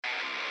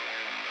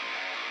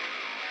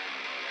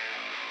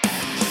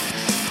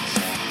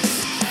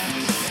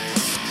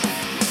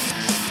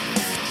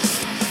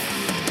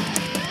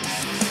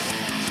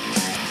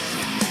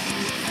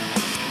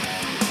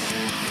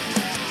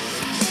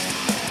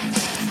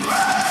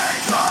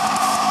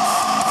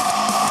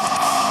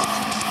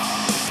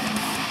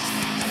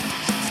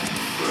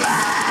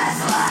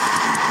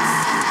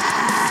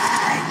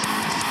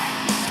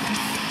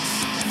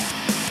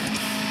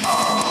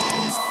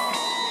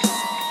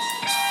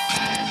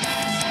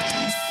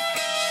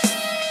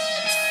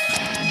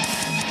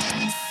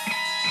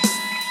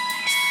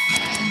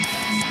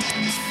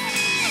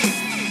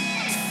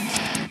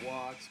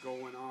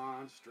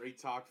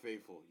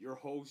Faithful, your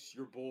host,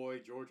 your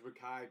boy, George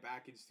Mackay,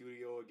 back in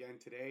studio again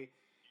today.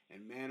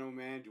 And man, oh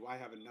man, do I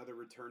have another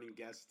returning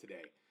guest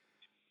today.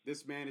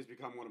 This man has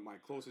become one of my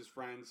closest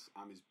friends.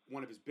 I'm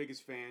one of his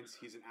biggest fans.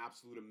 He's an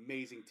absolute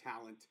amazing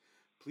talent.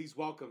 Please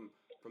welcome,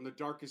 from the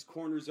darkest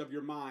corners of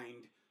your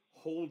mind,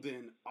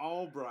 Holden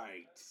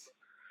Albright.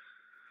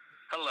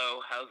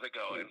 Hello, how's it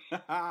going?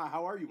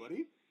 How are you,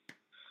 buddy?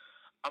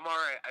 I'm all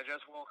right. I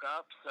just woke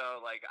up, so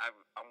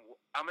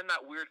I'm in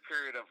that weird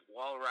period of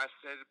well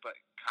rested, but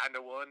kind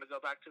of willing to go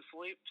back to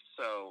sleep.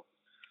 So,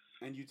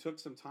 and you took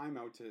some time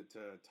out to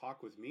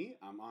talk with me.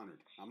 I'm honored.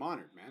 I'm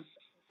honored, man.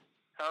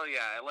 Hell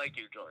yeah, I like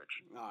you,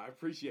 George. Oh, I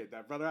appreciate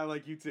that, brother. I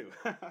like you too.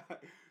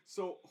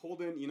 So,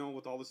 Holden,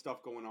 with all the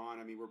stuff going on,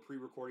 I mean, we're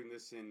pre-recording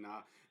this in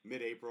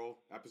mid-April.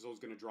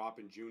 Episode's going to drop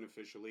in June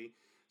officially.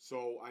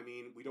 So, I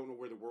mean, we don't know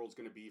where the world's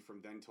going to be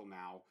from then till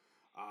now.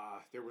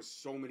 There was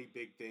so many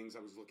big things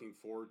I was looking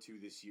forward to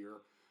this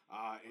year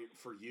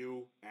for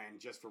you and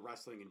just for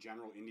wrestling in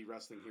general, indie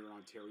wrestling here in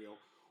Ontario.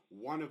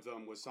 One of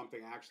them was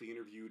something I actually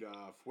interviewed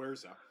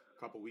Fuerza a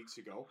couple weeks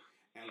ago,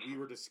 and we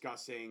were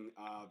discussing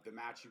the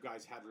match you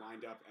guys had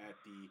lined up at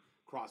the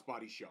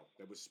Crossbody show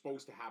that was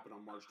supposed to happen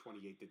on March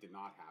 28th that did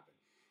not happen.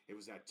 It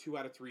was that 2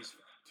 out of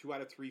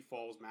 3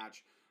 falls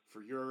match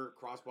for your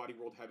Crossbody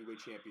World Heavyweight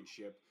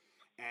Championship.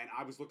 And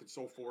I was looking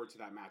so forward to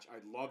that match. I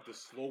loved the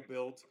slow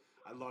build.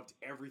 I loved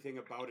everything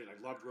about it. I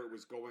loved where it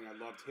was going. I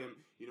loved him,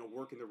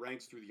 working the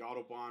ranks through the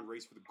Autobahn,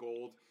 race for the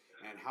gold,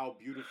 and how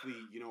beautifully,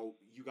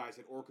 you guys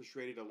had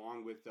orchestrated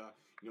along with, the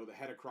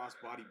head of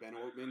Crossbody, Ben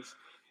Ortmans.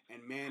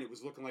 And man, it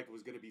was looking like it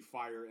was going to be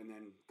fire. And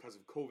then because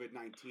of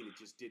COVID-19, it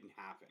just didn't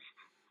happen.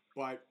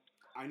 But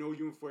I know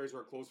you and Fuerza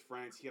are close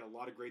friends. He had a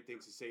lot of great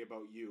things to say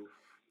about you.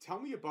 Tell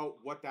me about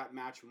what that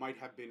match might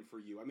have been for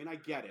you. I mean, I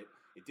get it.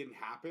 It didn't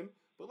happen.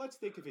 But let's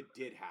think if it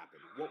did happen.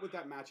 What would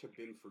that match have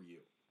been for you?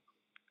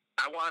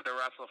 I wanted to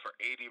wrestle for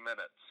 80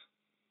 minutes.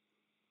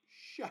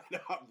 Shut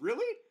up.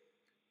 Really?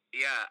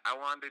 Yeah, I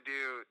wanted to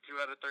do 2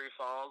 out of 3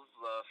 falls.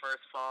 The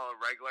first fall, a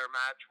regular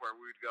match where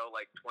we'd go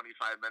like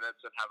 25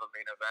 minutes and have a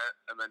main event,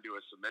 and then do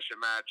a submission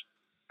match,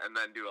 and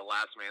then do a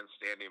last man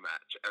standing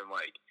match. And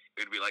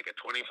it would be like a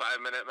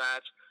 25-minute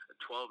match, a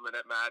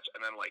 12-minute match,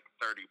 and then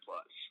 30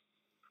 plus.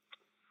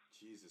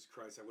 Jesus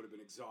Christ, I would have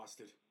been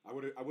exhausted. I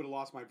would have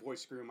lost my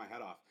voice screaming my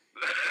head off.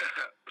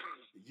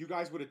 You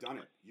guys would have done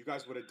it. You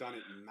guys would have done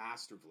it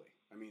masterfully.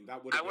 I mean,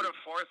 that would. I would have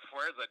forced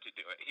Fuerza to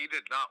do it. He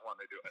did not want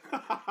to do it.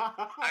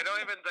 I don't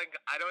even think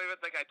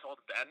I told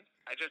Ben.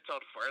 I just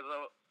told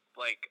Fuerza,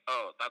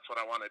 oh, that's what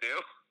I want to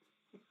do.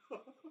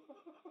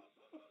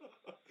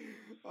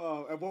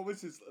 Oh, and what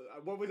was his?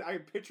 I'm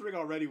picturing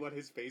already what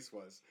his face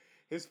was.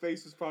 His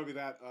face was probably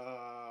that.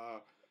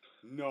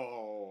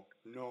 No.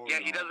 Yeah,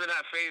 he doesn't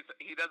have faith.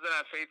 He doesn't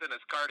have faith in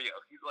his cardio.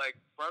 He's like,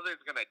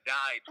 brother's gonna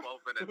die 12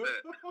 minutes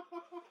in.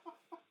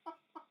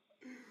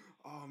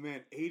 Oh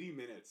man, 80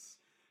 minutes.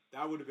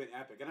 That would have been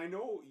epic. And I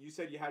know you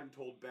said you hadn't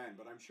told Ben,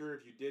 but I'm sure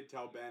if you did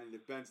tell Ben, and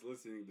if Ben's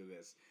listening to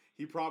this,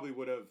 he probably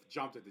would have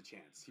jumped at the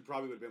chance. He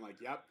probably would have been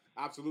like, "Yep,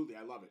 absolutely,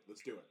 I love it.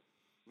 Let's do it.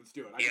 Let's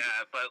do it."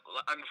 Yeah, but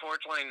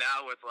unfortunately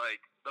now with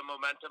the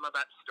momentum of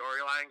that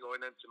storyline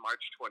going into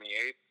March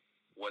 28th.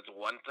 Was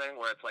one thing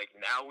where it's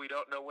now we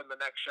don't know when the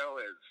next show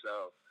is,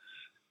 so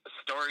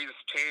stories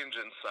change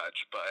and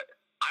such, but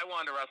I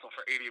wanted to wrestle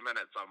for 80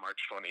 minutes on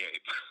March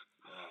 28th.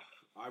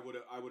 I would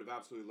have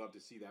absolutely loved to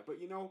see that. But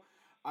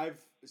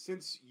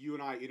since you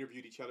and I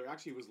interviewed each other,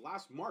 actually it was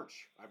last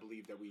March, I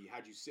believe, that we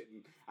had you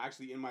sitting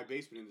actually in my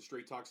basement in the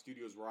Straight Talk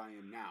Studios where I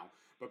am now.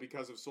 But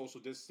because of social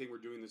distancing,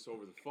 we're doing this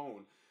over the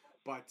phone.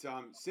 But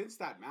since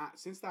that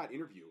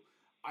interview,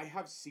 I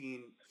have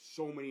seen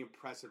so many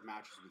impressive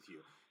matches with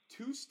you.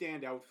 2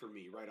 stand out for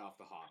me right off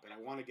the hop, and I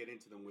want to get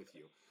into them with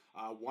you.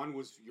 One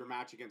was your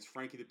match against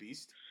Frankie the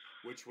Beast,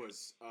 which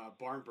was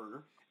barn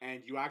burner,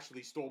 and you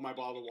actually stole my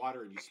bottle of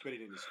water and you spit it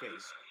in his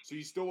face. So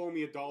you still owe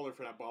me $1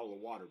 for that bottle of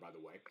water, by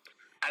the way.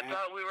 I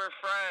thought we were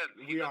friends.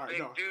 He's a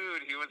big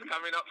dude. He was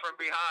coming up from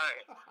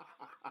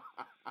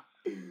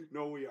behind.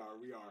 No, we are.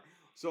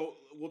 So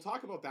we'll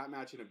talk about that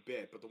match in a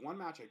bit, but the one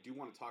match I do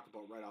want to talk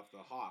about right off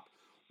the hop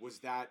was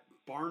that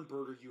barn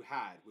burner you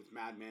had with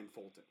Madman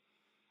Fulton.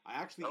 I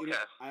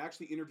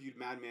actually interviewed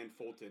Madman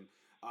Fulton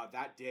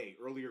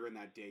earlier in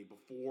that day,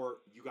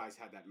 before you guys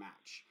had that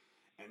match.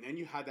 And then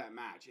you had that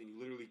match, and you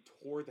literally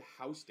tore the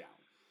house down.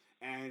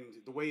 And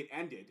the way it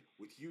ended,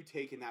 with you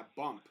taking that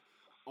bump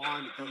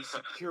on the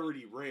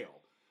security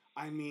rail,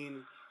 I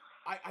mean,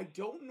 I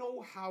don't know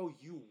how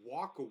you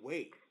walk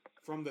away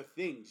from the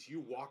things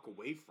you walk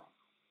away from.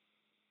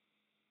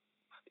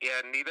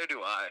 Yeah, neither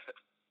do I.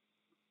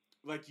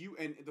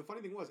 And the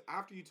funny thing was,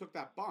 after you took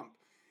that bump,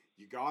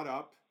 you got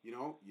up,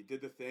 you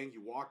did the thing,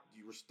 you walked,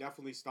 you were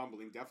definitely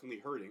stumbling, definitely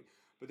hurting,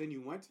 but then you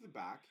went to the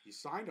back, you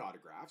signed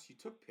autographs, you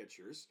took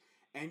pictures,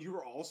 and you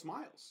were all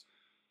smiles.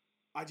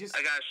 I gotta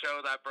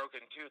show that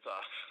broken tooth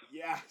off.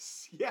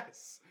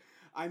 Yes.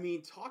 I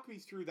mean, talk me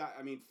through that.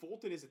 I mean,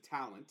 Fulton is a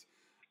talent,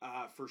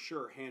 for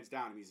sure, hands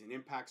down. I mean, he's an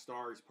Impact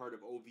star, he's part of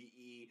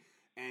OVE,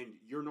 and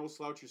you're no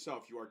slouch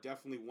yourself. You are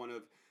definitely one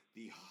of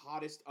the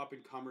hottest up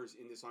and comers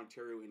in this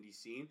Ontario indie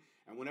scene.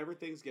 And whenever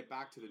things get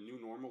back to the new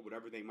normal,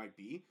 whatever they might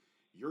be,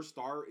 your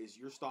stock is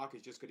just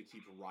going to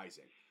keep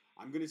rising.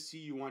 I'm going to see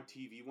you on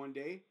TV one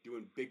day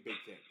doing big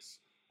things,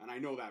 and I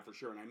know that for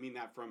sure. And I mean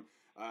that from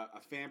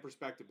a fan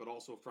perspective, but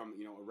also from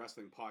a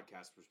wrestling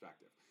podcast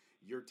perspective.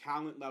 Your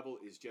talent level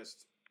is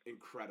just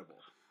incredible.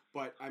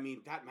 But I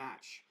mean that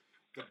match,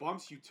 the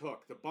bumps you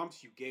took, the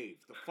bumps you gave,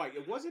 the fight.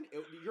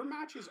 Your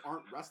matches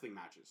aren't wrestling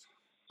matches.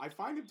 I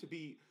find them to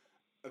be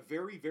a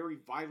very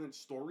violent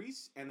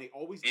stories, and they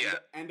always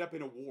end up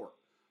in a war.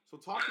 So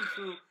talk me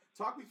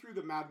through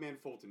the Madman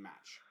Fulton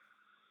match.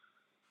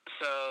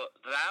 So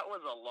that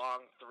was a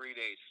long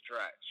 3-day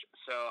stretch.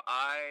 So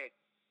I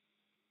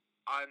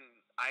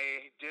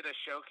did a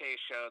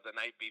showcase show the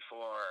night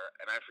before,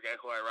 and I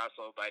forget who I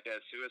wrestled, but I did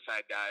a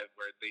suicide dive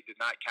where they did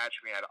not catch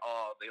me at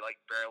all. They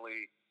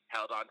barely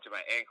held onto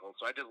my ankle,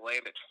 so I just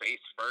landed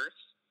face first.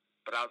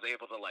 But I was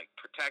able to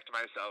protect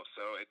myself,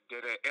 so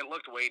it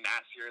looked way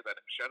nastier than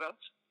it should have.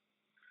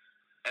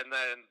 And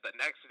then the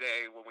next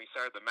day when we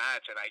started the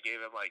match, and I gave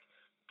him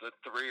the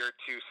 3 or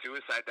 2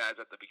 suicide dives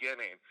at the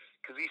beginning,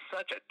 because he's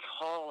such a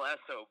tall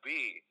SOB.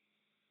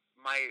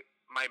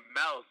 My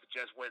mouth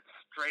just went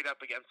straight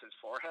up against his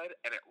forehead,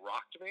 and it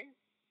rocked me.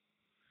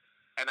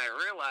 And I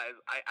realized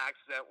I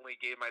accidentally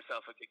gave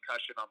myself a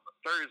concussion on the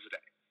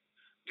Thursday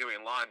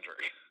doing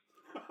laundry.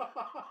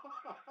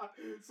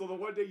 So the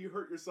one day you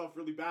hurt yourself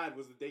really bad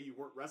was the day you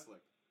weren't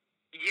wrestling.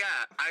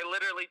 Yeah, I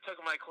literally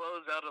took my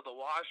clothes out of the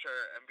washer,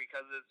 and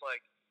because it's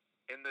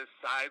in this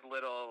side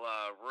little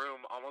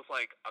room, almost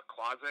like a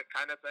closet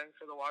kind of thing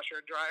for the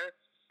washer and dryer,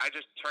 I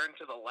just turned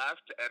to the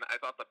left, and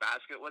I thought the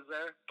basket was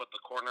there, but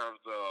the corner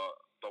of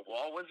the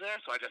wall was there,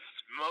 so I just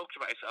smoked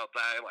myself.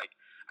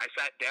 I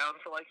sat down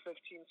for 15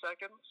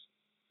 seconds,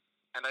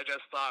 and I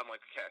just thought, I'm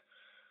okay,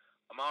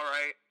 I'm all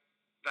right.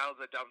 That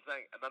was a dumb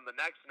thing. And then the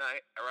next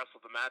night, I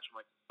wrestled the match.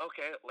 I'm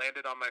okay, it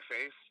landed on my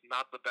face.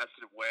 Not the best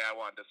way I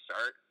wanted to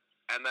start.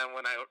 And then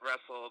when I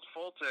wrestled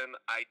Fulton,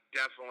 I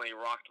definitely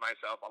rocked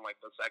myself on the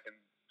second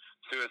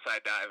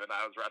suicide dive, and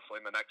I was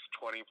wrestling the next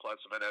 20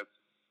 plus minutes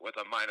with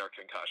a minor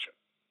concussion.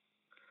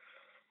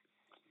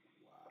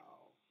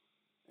 Wow.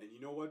 And you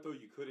know what though?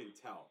 You couldn't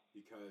tell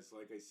because,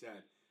 like I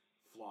said,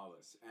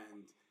 flawless.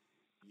 And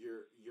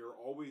you're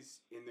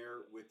always in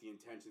there with the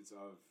intentions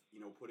of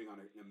putting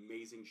on an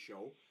amazing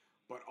show,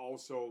 but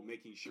also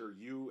making sure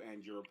you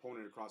and your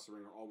opponent across the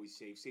ring are always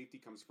safe. Safety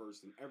comes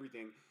first in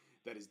everything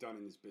that is done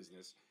in this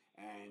business.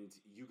 And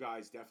you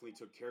guys definitely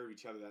took care of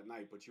each other that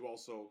night, but you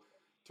also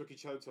took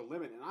each other to the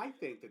limit. And I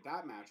think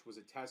that match was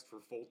a test for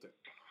Fulton.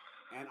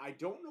 And I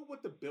don't know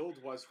what the build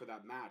was for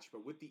that match,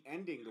 but with the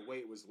ending, the way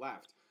it was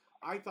left,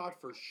 I thought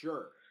for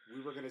sure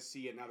we were going to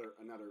see another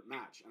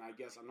match. And I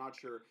guess I'm not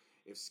sure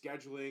if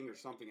scheduling or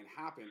something had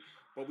happened,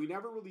 but we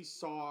never really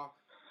saw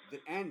the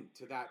end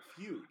to that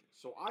feud.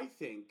 So I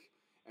think,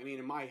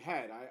 in my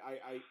head,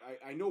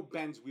 I know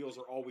Ben's wheels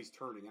are always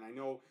turning, and I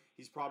know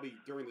he's probably,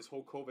 during this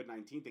whole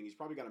COVID-19 thing, he's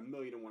probably got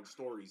 1,000,001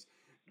 stories,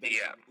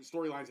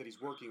 storylines that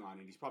he's working on,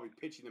 and he's probably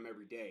pitching them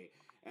every day.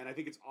 And I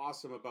think it's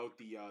awesome about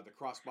the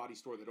crossbody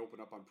store that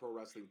opened up on Pro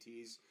Wrestling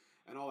Tees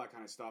and all that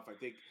kind of stuff. I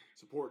think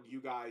supporting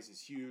you guys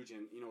is huge,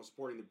 and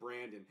supporting the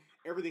brand and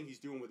everything he's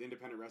doing with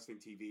Independent Wrestling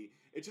TV.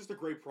 It's just a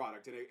great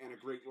product and a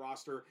great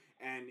roster,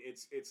 and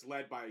it's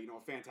led by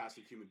a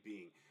fantastic human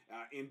being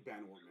in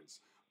Ben Ortmans.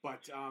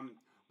 But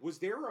was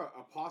there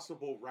a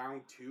possible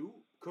round 2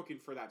 cooking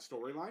for that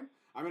storyline?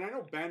 I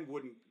know Ben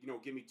wouldn't,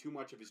 give me too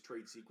much of his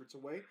trade secrets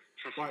away,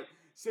 but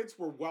since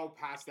we're well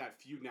past that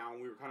feud now,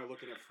 and we were kind of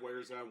looking at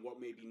Fuerza and what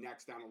may be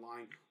next down the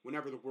line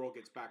whenever the world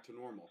gets back to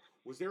normal,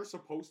 was there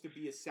supposed to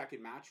be a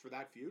second match for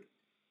that feud?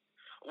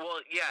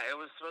 Well, yeah, it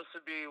was supposed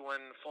to be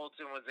when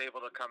Fulton was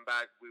able to come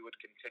back, we would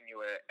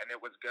continue it, and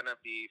it was going to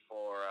be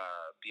for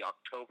the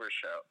October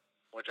show,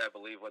 which I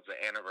believe was the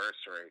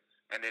anniversary,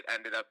 and it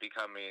ended up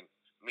becoming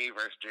me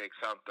versus Jake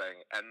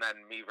something, and then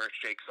me versus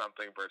Jake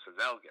something versus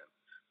Elgin.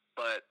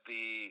 But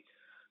the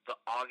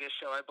August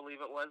show, I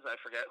believe it was, I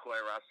forget who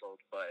I wrestled,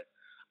 but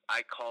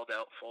I called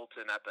out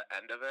Fulton at the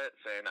end of it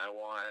saying I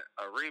want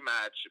a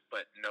rematch,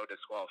 but no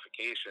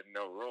disqualification,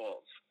 no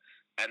rules.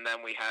 And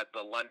then we had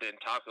the London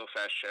Taco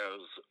Fest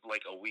shows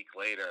a week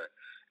later.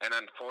 And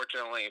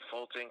unfortunately,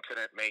 Fulton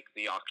couldn't make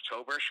the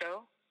October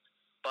show,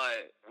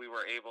 but we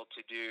were able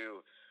to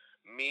do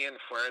me and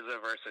Fuerza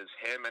versus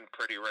him and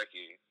Pretty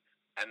Ricky,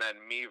 and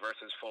then me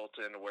versus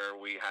Fulton, where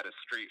we had a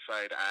street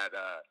fight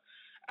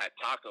at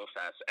Taco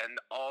Fest, and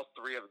all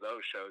 3 of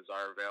those shows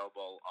are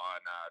available on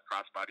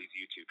Crossbody's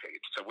YouTube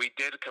page. So we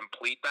did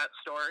complete that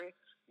story,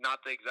 not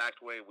the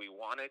exact way we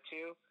wanted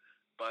to,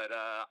 but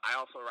I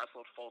also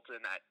wrestled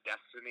Fulton at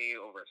Destiny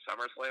over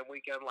SummerSlam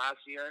weekend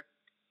last year,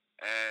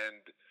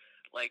 and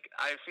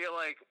I feel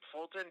like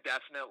Fulton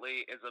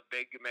definitely is a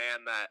big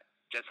man that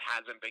just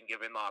hasn't been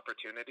given the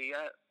opportunity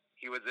yet.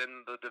 He was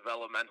in the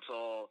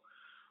developmental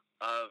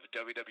of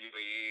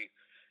WWE.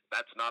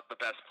 That's not the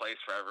best place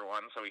for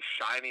everyone, so he's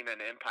shining in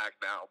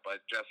Impact now,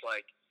 but just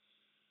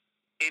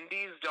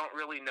indies don't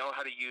really know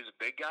how to use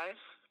big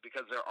guys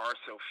because there are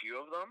so few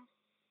of them.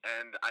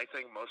 and I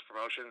think most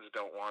promotions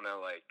don't want to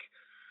like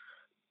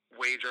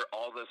wager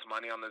all this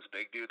money on this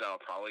big dude that'll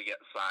probably get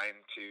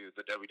signed to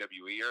the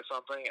WWE or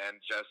something,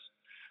 and just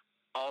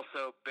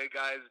also big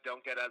guys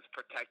don't get as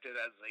protected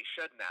as they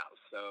should now.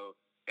 So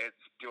it's,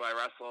 do I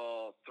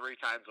wrestle 3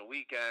 times a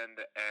weekend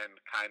and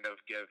kind of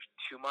give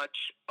too much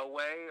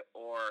away,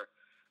 or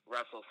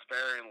wrestle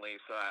sparingly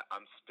so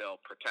I'm still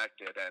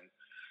protected? And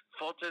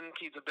Fulton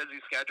keeps a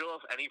busy schedule.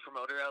 If any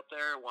promoter out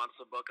there wants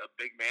to book a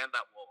big man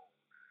that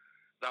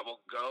will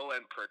go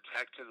and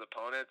protect his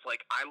opponents,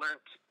 like I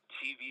learned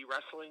TV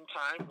wrestling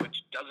time,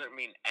 which doesn't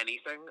mean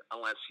anything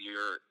unless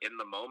you're in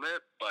the moment.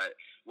 But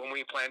when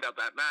we planned out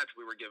that match,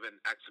 we were given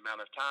X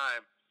amount of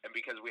time, and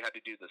because we had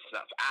to do the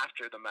stuff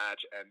after the match,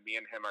 and me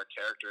and him are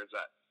characters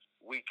that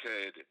we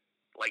could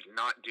like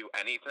not do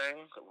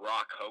anything,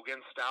 Rock Hogan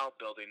style,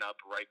 building up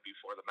right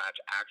before the match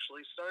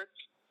actually starts.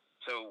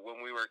 So when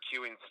we were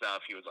queuing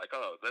stuff, he was like,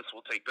 "Oh, this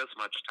will take this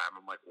much time."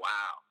 I'm like,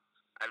 "Wow,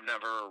 I've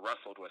never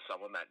wrestled with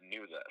someone that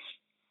knew this."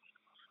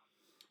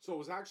 So it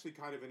was actually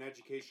kind of an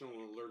educational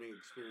and learning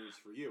experience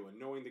for you.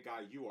 And knowing the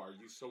guy you are,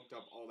 you soaked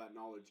up all that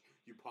knowledge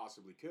you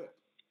possibly could.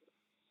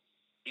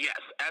 Yes,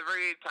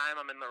 every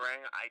time I'm in the ring,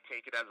 I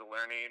take it as a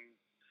learning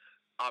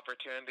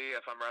opportunity.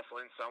 If I'm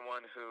wrestling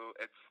someone who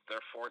it's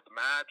their 4th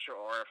match,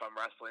 or if I'm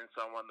wrestling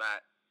someone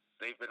that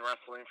they've been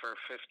wrestling for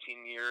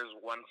 15 years,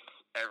 once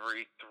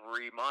every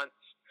 3 months,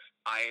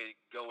 I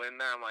go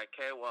in there, I'm like,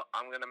 "Okay, well,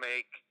 I'm going to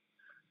make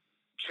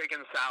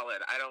chicken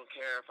salad. I don't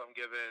care if I'm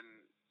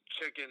given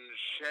chicken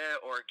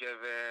shit or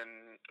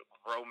given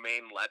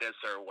romaine lettuce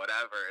or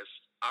whatever.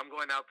 I'm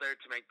going out there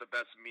to make the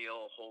best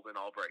meal Holden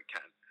Albright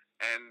can."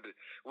 And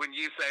when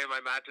you say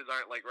my matches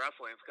aren't like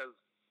wrestling, it's because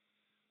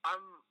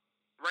I'm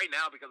right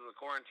now, because of the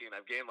quarantine,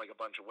 I've gained like a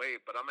bunch of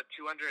weight, but I'm a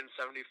 275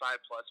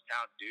 plus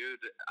pound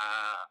dude.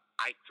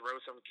 I throw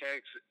some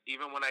kicks.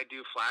 Even when I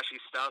do flashy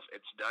stuff,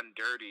 it's done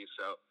dirty.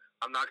 So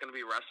I'm not going to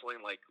be wrestling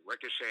like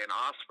Ricochet and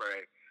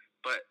Ospreay,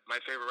 but my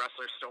favorite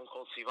wrestler is Stone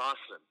Cold Steve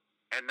Austin.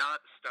 And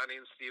not stunning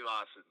Steve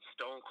Austin,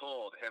 Stone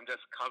Cold, him just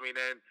coming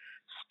in,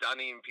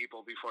 stunning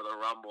people before the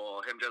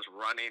Rumble, him just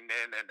running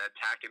in and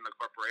attacking the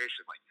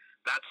corporation. Like,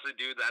 that's the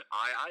dude that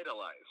I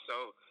idolize.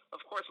 So,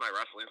 of course, my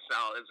wrestling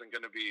style isn't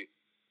going to be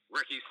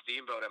Ricky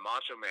Steamboat and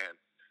Macho Man.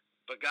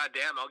 But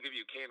goddamn, I'll give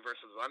you Kane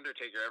versus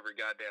Undertaker every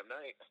goddamn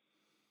night.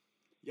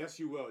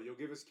 Yes, you will. You'll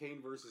give us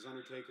Kane versus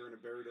Undertaker in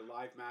a Buried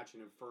Alive match,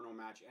 an Inferno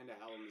match, and a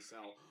Hell in a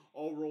Cell,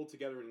 all rolled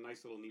together in a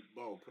nice little neat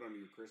bow put under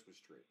your Christmas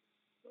tree.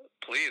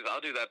 Please,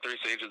 I'll do that 3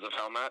 stages of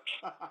Hell match.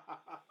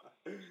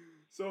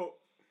 So,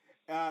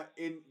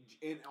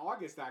 in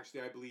August,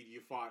 actually, I believe you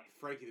fought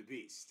Frankie the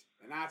Beast.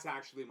 And that's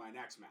actually my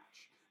next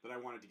match that I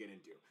wanted to get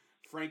into.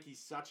 Frankie's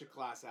such a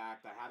class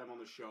act. I had him on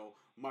the show,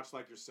 much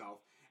like yourself.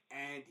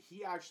 And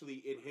he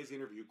actually, in his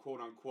interview, quote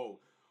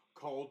unquote,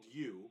 called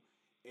you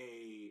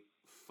a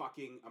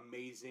fucking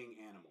amazing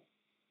animal.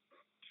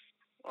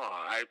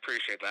 Oh, I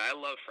appreciate that. I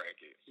love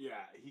Frankie.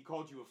 Yeah, he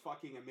called you a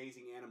fucking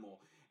amazing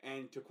animal.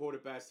 And to quote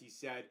it best, he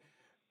said,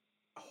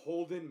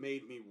 "Holden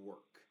made me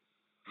work."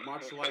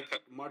 Much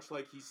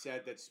like he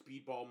said that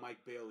Speedball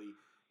Mike Bailey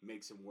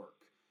makes him work.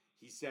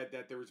 He said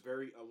that there was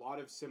a lot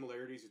of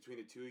similarities between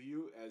the two of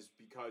you, as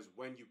because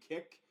when you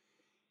kick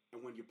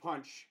and when you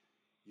punch,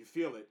 you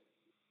feel it.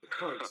 It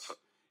hurts.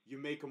 You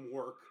make him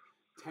work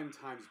 10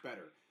 times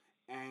better.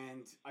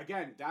 And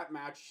again, that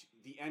match,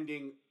 the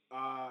ending,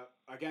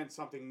 again,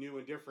 something new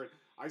and different.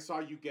 I saw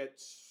you get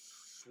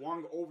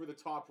swung over the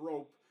top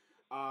rope,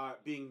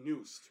 being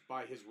noosed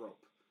by his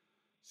rope.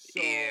 So,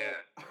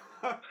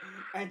 yeah.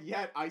 And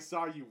yet I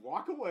saw you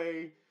walk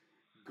away,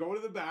 go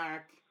to the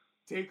back,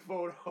 take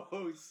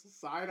photos,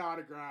 sign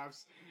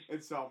autographs,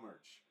 and sell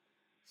merch.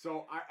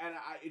 So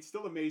it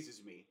still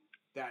amazes me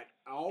that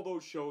all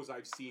those shows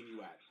I've seen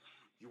you at,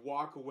 you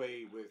walk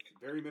away with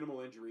very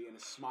minimal injury and a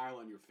smile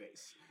on your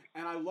face.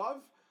 And I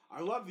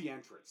love the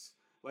entrance.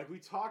 Like, we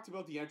talked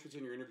about the entrance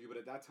in your interview, but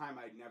at that time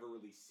I'd never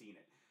really seen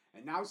it.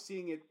 And now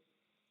seeing it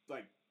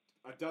like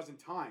a dozen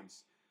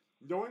times,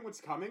 knowing what's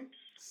coming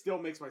still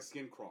makes my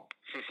skin crawl.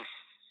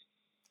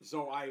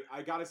 So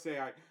I gotta say,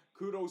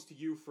 kudos to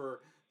you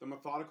for the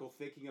methodical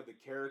thinking of the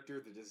character,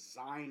 the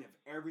design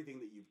of everything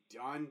that you've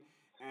done,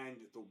 and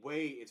the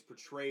way it's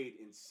portrayed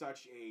in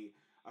such a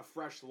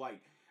fresh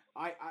light.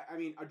 I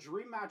mean, a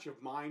dream match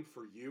of mine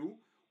for you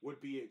would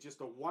be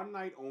just a one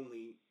night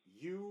only,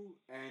 you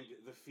and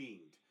The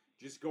Fiend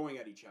just going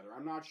at each other.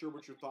 I'm not sure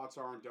what your thoughts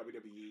are on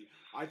WWE.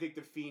 I think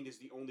The Fiend is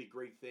the only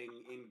great thing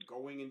in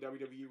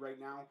WWE right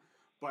now.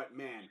 But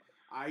man,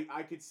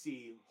 I could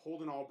see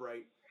Holden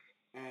Albright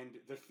and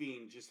The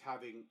Fiend just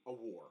having a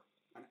war.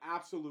 An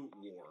absolute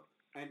war.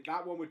 And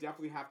that one would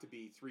definitely have to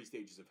be 3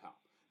 Stages of Hell.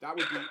 That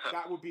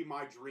would be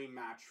my dream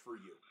match for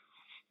you.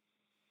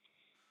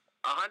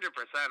 100%.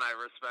 I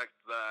respect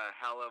the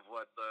hell of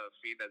what The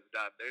Fiend has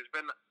done. There's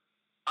been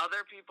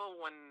other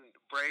people, when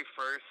Bray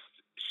first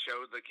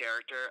showed the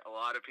character, a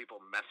lot of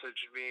people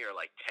messaged me or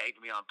like tagged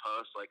me on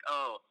posts like,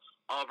 "Oh,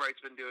 Albright's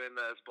been doing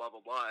this, blah,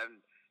 blah, blah." And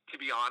to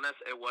be honest,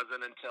 it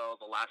wasn't until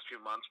the last few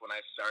months when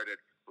I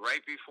started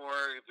right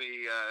before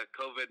the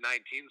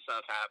COVID-19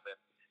 stuff happened,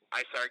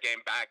 I started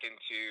getting back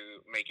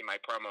into making my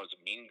promos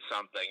mean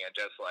something and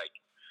just like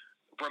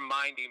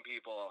reminding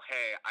people,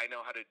 hey, I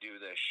know how to do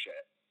this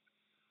shit.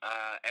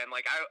 And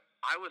like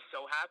I was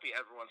so happy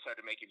everyone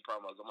started making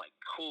promos. I'm like,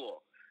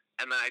 cool.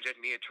 And then I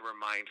just needed to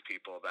remind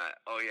people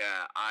that, oh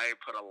yeah, I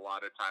put a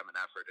lot of time and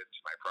effort into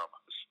my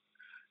promos.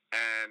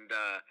 And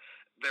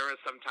there was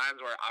some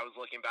times where I was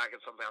looking back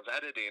at something I was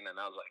editing, and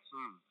I was like,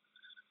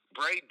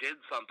 Bray did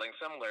something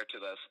similar to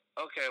this.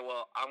 Okay,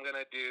 well, I'm going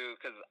to do,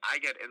 because I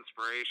get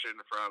inspiration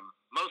from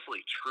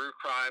mostly true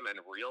crime and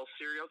real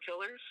serial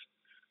killers.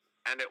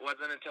 And it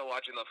wasn't until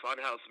watching the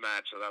Funhouse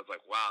match that I was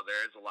like, wow,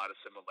 there is a lot of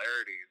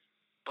similarities.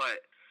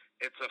 But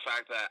it's the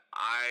fact that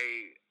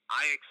I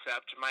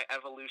accept my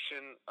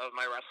evolution of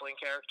my wrestling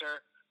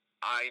character.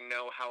 I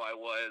know how I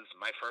was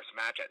my first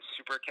match at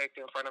Superkicked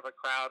in front of a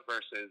crowd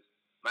versus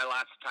my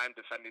last time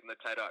defending the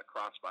title at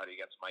Crossbody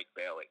against Mike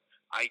Bailey.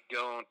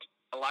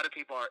 A lot of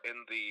people are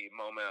in the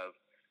moment of,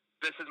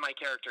 this is my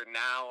character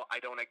now,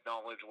 I don't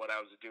acknowledge what I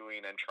was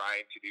doing and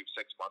trying to do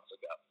 6 months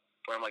ago.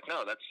 Where I'm like,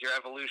 no, that's your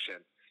evolution.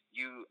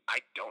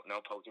 I don't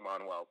know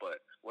Pokemon well,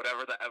 but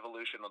whatever the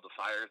evolution of the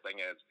fire thing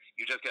is,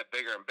 you just get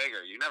bigger and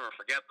bigger. You never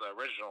forget the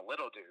original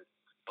little dude.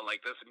 But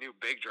like this new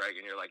big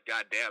dragon, you're like,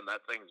 God damn,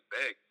 that thing's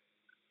big.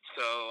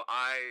 So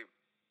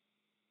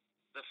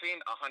The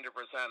Fiend, 100%,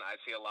 I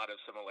see a lot of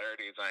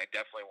similarities, and I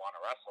definitely want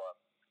to wrestle him.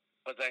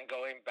 But then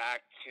going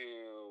back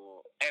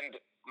to, and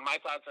my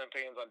thoughts and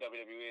opinions on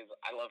WWE is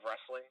I love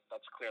wrestling.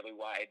 That's clearly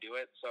why I do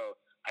it. So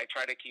I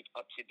try to keep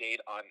up to date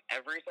on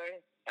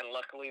everything. And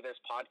luckily there's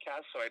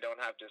podcasts, so I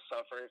don't have to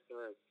suffer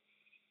through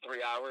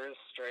 3 hours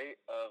straight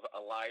of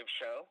a live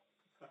show.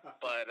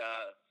 But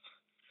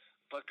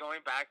going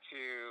back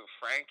to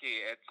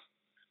Frankie, it's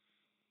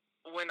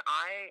when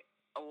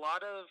a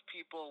lot of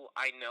people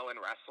I know in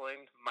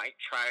wrestling might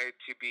try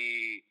to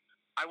be,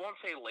 I won't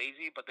say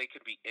lazy, but they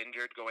could be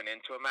injured going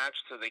into a match,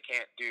 so they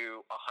can't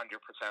do 100%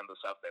 of the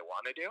stuff they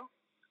want to do.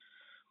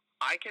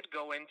 I could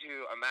go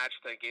into a match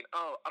thinking,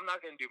 oh, I'm not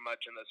going to do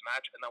much in this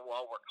match, and then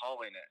while we're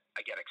calling it,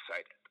 I get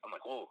excited. I'm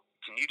like, whoa,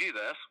 can you do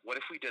this? What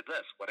if we did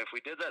this? What if we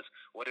did this?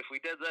 What if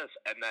we did this?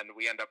 And then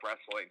we end up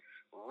wrestling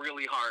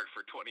really hard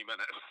for 20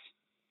 minutes.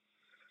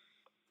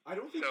 I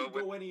don't think you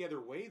go any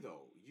other way,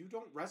 though. You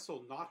don't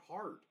wrestle not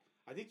hard.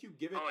 I think you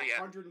give it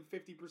 150%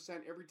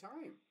 every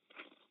time.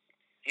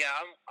 Yeah,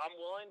 I'm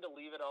willing to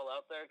leave it all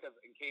out there because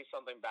in case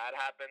something bad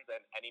happens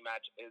and any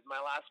match is my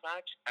last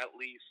match, at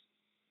least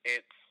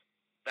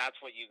that's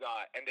what you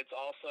got. And it's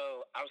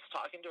also, I was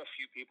talking to a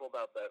few people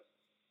about this.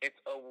 It's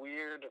a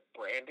weird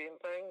branding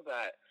thing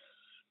that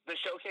the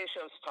showcase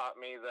shows taught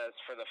me this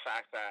for the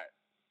fact that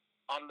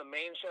on the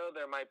main show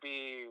there might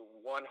be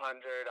 100, 150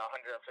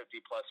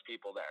 plus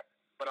people there.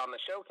 But on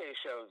the showcase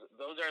shows,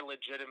 those are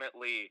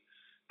legitimately,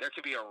 there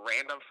could be a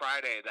random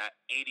Friday that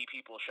 80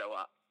 people show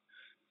up.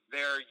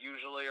 They're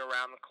usually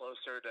around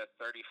closer to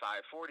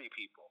 35, 40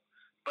 people.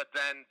 But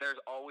then there's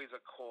always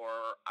a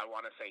core, I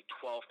want to say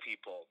 12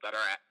 people that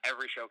are at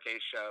every showcase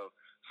show,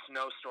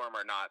 snowstorm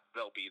or not,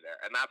 they'll be there.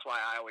 And that's why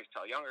I always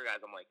tell younger guys,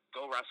 I'm like,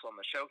 go wrestle in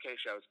the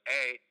showcase shows.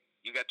 A,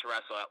 you get to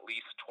wrestle at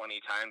least 20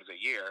 times a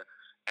year.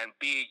 And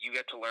B, you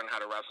get to learn how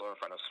to wrestle in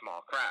front of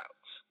small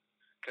crowds.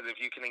 Because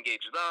if you can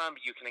engage them,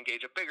 you can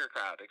engage a bigger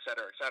crowd, et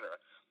cetera, et cetera.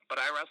 But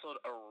I wrestled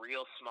a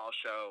real small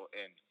show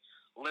in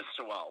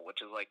Listowel, which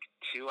is like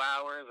 2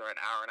 hours or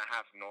an hour and a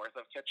half north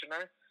of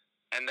Kitchener.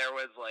 And there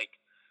was like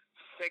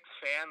 6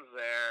 fans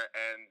there,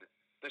 and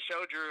the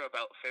show drew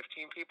about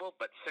 15 people,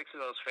 but 6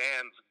 of those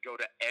fans go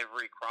to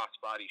every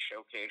crossbody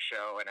showcase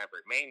show and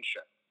every main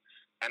show.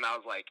 And I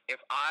was like,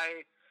 if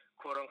I,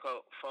 quote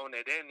unquote, phone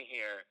it in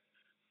here,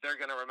 they're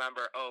going to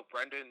remember, oh,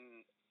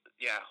 Brendan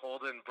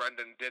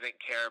didn't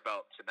care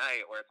about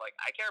tonight, where it's like,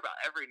 I care about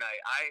every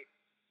night.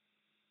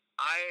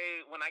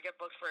 When I get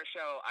booked for a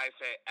show, I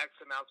say X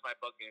amount's my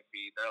booking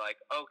fee. They're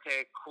like,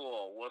 okay,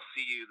 cool, we'll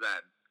see you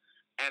then.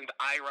 And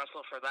I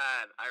wrestle for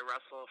that. I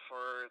wrestle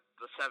for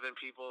the 7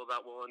 people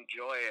that will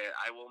enjoy it.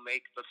 I will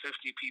make the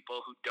 50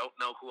 people who don't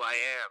know who I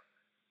am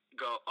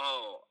go,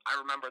 oh, I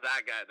remember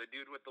that guy. The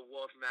dude with the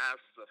wolf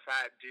mask, the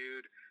fat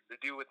dude, the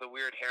dude with the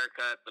weird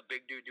haircut, the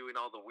big dude doing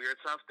all the weird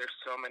stuff. There's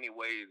so many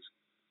ways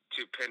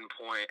to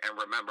pinpoint and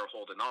remember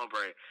Holden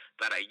Albright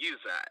that I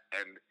use that.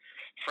 And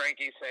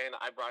Frankie saying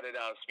I brought it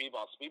out of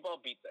Speedball.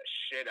 Speedball beat the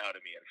shit out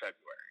of me in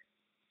February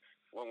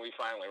when we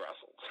finally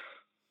wrestled.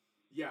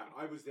 Yeah,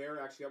 I was there.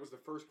 Actually, that was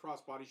the first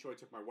crossbody show I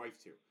took my wife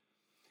to.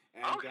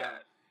 And, okay.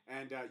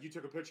 You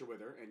took a picture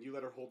with her, and you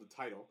let her hold the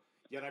title.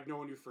 Yet I've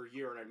known you for a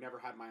year, and I've never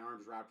had my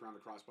arms wrapped around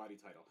the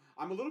crossbody title.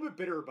 I'm a little bit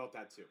bitter about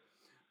that, too.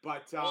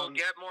 But well,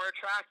 get more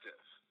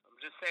attractive. I'm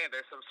just saying,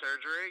 there's some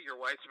surgery. Your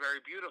wife's very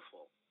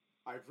beautiful.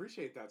 I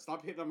appreciate that.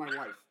 Stop hitting on my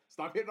wife.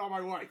 Stop hitting on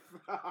my wife.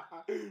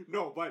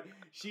 No, but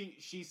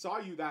she saw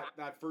you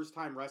that first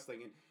time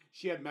wrestling, and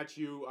she had met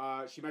you.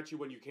 She met you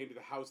when you came to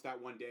the house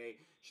that one day.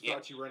 She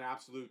thought you were an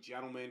absolute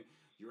gentleman.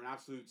 You were an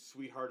absolute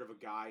sweetheart of a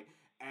guy.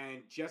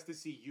 And just to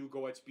see you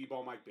go at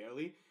Speedball Mike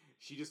Bailey,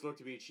 she just looked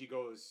at me and she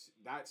goes,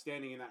 "That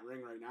standing in that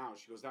ring right now,"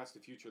 she goes, "That's the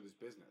future of this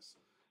business."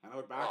 And I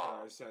looked back at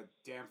her, I said,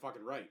 "Damn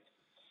fucking right."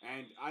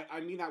 And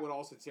I mean that with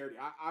all sincerity.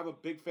 I'm a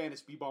big fan of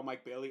Speedball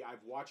Mike Bailey.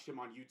 I've watched him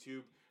on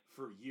YouTube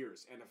for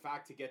years. And the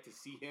fact to get to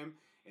see him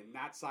in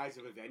that size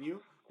of a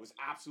venue was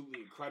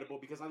absolutely incredible,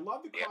 because I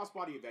love the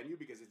crossbody venue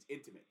because it's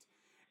intimate.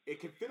 It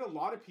can fit a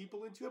lot of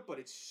people into it, but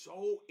it's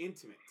so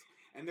intimate.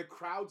 And the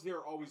crowds there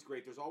are always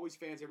great. There's always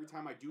fans every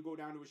time I do go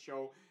down to a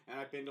show, and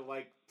I've been to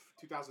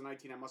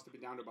 2019, I must have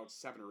been down to about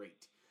 7 or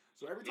 8.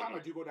 So every time I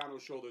do go down to a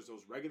show, there's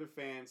those regular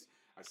fans.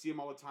 I see them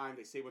all the time.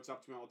 They say what's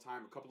up to me all the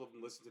time. A couple of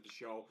them listen to the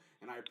show,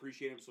 and I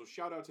appreciate them. So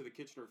shout out to the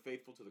Kitchener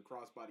faithful, to the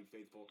Crossbody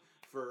faithful,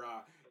 for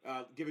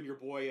giving your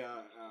boy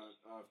a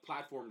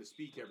platform to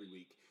speak every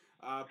week.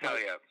 But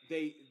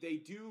they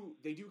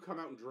do come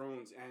out in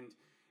drones, and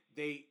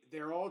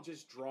they're all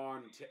just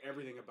drawn to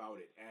everything about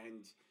it.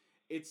 And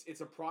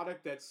it's a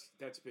product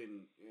that's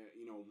been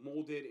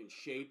molded and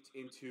shaped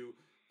into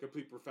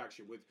complete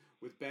perfection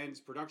with Ben's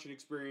production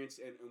experience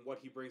and what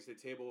he brings to the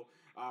table,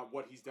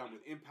 what he's done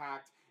with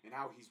Impact and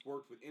how he's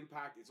worked with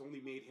Impact. It's only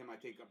made him, I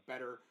think, a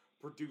better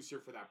producer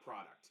for that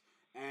product.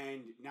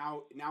 And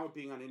now it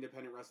being on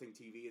Independent Wrestling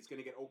TV, it's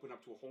going to get opened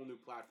up to a whole new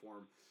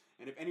platform.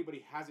 And if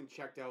anybody hasn't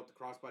checked out the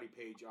Crossbody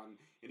page on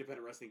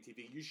Independent Wrestling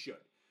TV, you should,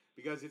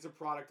 because it's a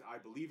product I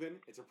believe in.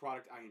 It's a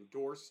product I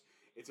endorse.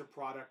 It's a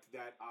product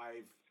that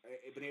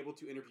I've been able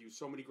to interview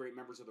so many great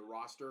members of the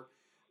roster.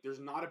 There's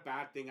not a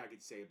bad thing I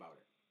could say about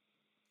it.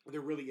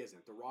 There really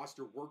isn't. The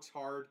roster works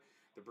hard.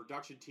 The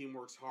production team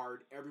works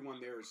hard.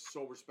 Everyone there is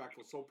so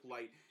respectful, so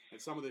polite, and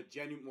some of the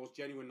most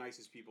genuine,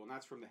 nicest people, and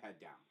that's from the head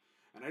down.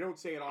 And I don't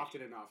say it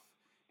often enough.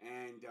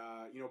 And,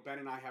 Ben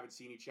and I haven't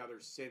seen each other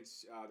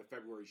since the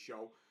February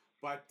show.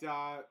 But,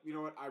 you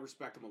know what? I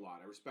respect him a lot.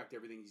 I respect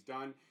everything he's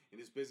done in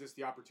this business,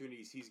 the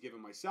opportunities he's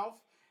given myself,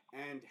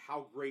 and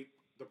how great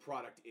the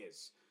product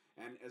is.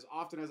 And as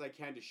often as I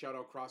can to shout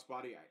out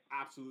Crossbody, I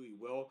absolutely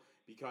will,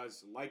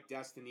 because like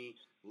Destiny,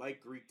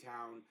 like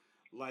Greektown,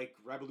 like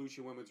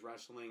Revolution Women's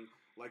Wrestling,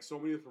 like so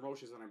many of the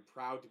promotions that I'm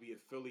proud to be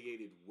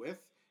affiliated with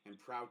and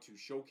proud to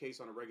showcase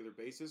on a regular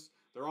basis,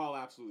 they're all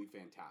absolutely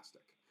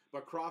fantastic.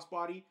 But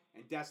Crossbody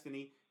and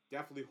Destiny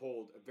definitely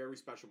hold a very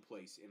special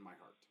place in my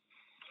heart.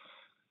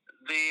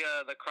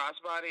 The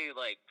Crossbody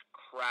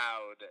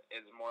crowd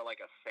is more like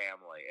a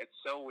family. It's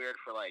so weird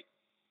for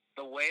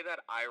the way that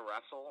I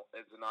wrestle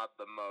is not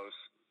the most.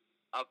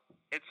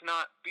 It's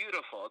not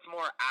beautiful. It's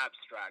more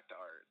abstract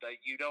art.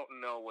 You don't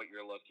know what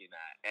you're looking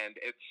at, and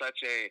it's such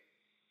a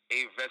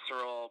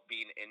visceral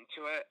being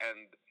into it.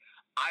 And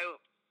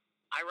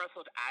I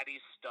wrestled Addie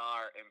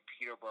Starr in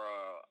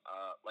Peterborough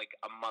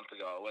a month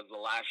ago. It was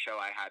the last show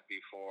I had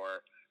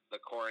before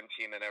the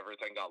quarantine and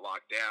everything got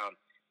locked down.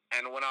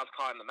 And when I was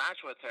calling the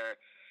match with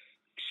her,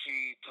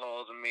 she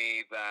told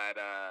me that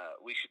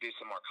we should do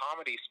some more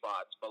comedy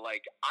spots. But,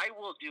 I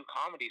will do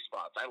comedy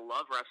spots. I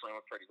love wrestling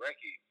with Pretty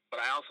Ricky, but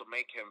I also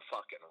make him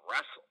fucking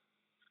wrestle.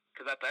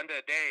 Because at the end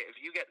of the day,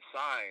 if you get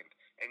signed,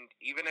 and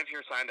even if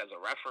you're signed as a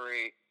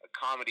referee, a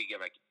comedy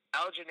gimmick,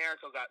 El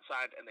Generico got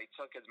signed and they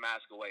took his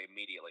mask away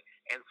immediately.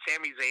 And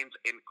Sami Zayn's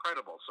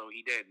incredible, so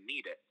he didn't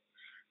need it.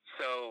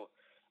 So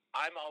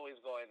I'm always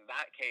going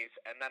that case.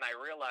 And then I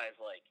realized,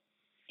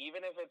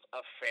 even if it's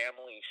a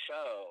family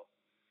show,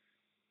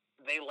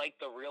 they like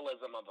the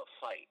realism of a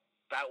fight.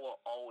 That will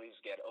always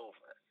get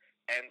over.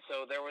 And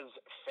so there was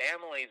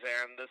families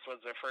there, and this was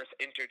their first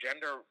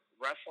intergender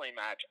wrestling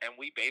match, and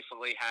we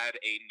basically had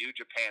a New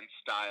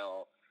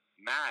Japan-style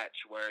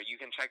match where you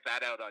can check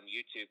that out on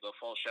YouTube. The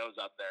full show's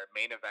up there,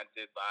 main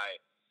evented by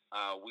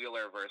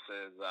Wheeler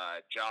versus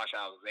Josh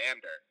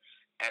Alexander.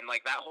 And,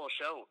 that whole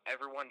show,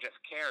 everyone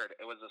just cared.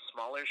 It was a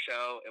smaller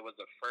show. It was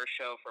the first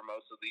show for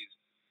most of these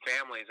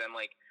families, and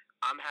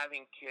I'm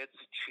having kids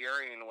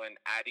cheering when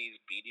Addie's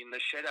beating the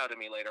shit out of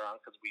me later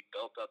on because we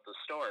built up the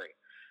story.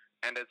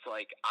 And it's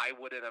I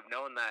wouldn't have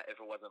known that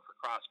if it wasn't for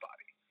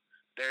Crossbody.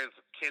 There's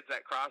kids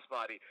at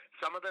Crossbody.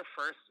 Some of their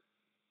first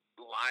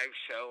live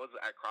shows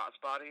at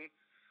Crossbody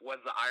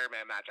was the Iron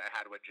Man match I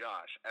had with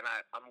Josh. And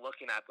I'm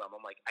looking at them.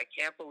 I'm like, I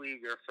can't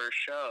believe your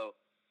first show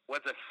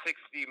was a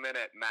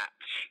 60-minute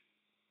match.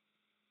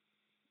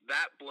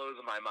 That blows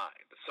my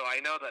mind. So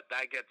I know that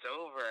gets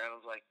over, and I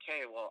was like,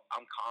 okay, well,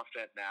 I'm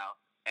confident now.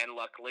 And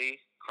luckily,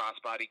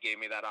 Crossbody gave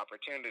me that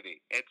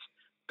opportunity. It's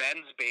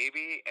Ben's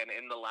baby, and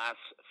in the last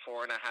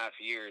 4.5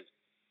 years,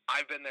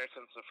 I've been there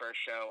since the first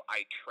show.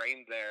 I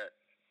trained there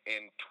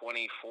in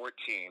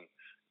 2014,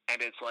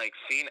 and it's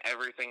seeing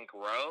everything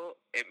grow,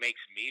 it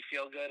makes me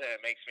feel good, and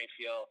it makes me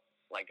feel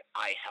like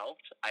I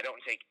helped. I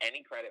don't take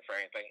any credit for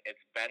anything.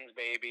 It's Ben's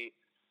baby.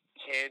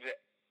 Kid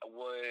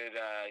would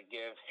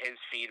give his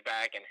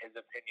feedback and his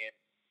opinion,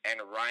 and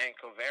Ryan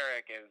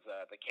Kovarik is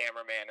the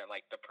cameraman and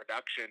the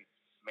production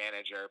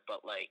manager.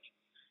 But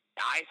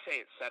I say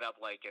it's set up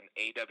like an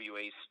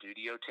AWA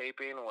studio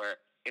taping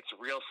where it's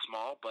real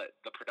small, but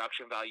the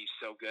production value is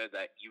so good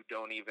that you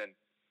don't even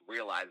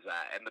realize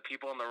that. And the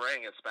people in the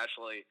ring,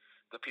 especially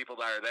the people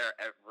that are there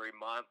every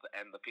month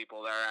and the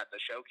people that are at the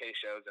showcase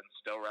shows and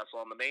still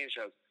wrestle on the main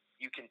shows,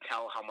 you can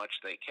tell how much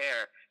they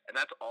care. And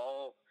that's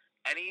all.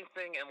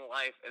 Anything in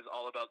life is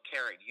all about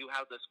caring. You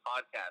have this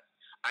podcast.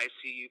 I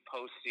see you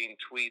posting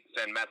tweets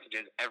and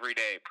messages every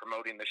day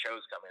promoting the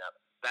shows coming up.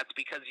 That's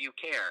because you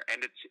care,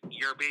 and it's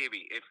your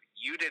baby. If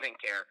you didn't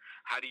care,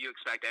 how do you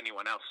expect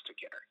anyone else to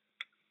care?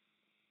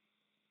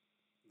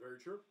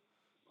 Very true.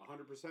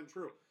 100%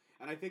 true.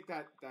 And I think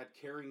that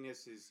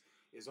caringness is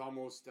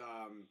almost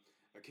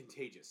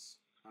contagious.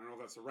 I don't know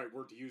if that's the right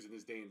word to use in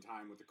this day and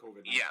time with the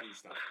COVID-19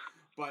 stuff.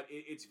 But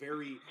it's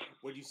very,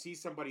 when you see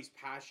somebody's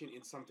passion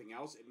in something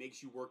else, it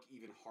makes you work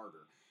even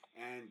harder.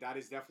 And that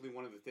is definitely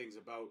one of the things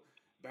about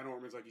Ben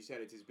Ortman's, like you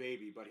said, it's his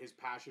baby, but his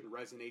passion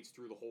resonates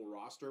through the whole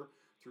roster,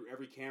 through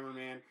every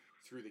cameraman,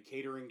 through the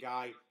catering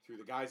guy, through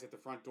the guys at the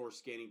front door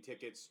scanning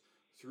tickets,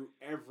 through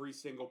every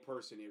single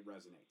person it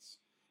resonates.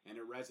 And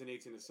it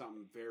resonates into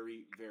something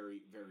very,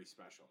 very, very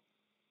special.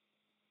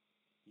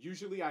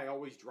 Usually I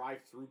always drive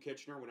through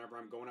Kitchener whenever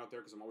I'm going out there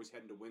because I'm always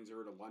heading to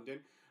Windsor or to London.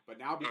 But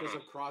now because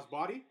of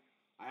Crossbody,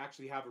 I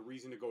actually have a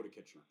reason to go to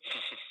Kitchener.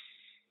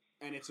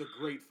 And it's a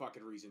great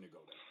fucking reason to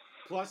go there.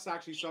 Plus,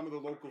 actually, some of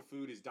the local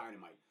food is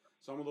dynamite.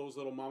 Some of those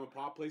little mom and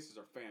pop places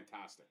are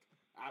fantastic.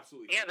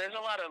 Absolutely. Yeah, fantastic. There's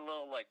a lot of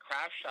little like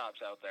craft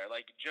shops out there.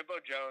 Like Jimbo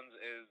Jones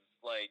is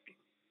like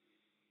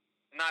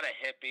not a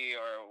hippie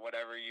or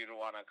whatever you'd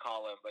want to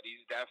call him, but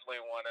he's definitely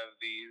one of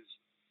these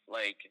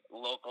like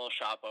local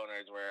shop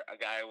owners where a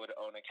guy would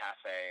own a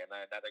cafe and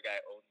then another guy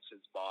owns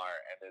his bar,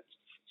 and it's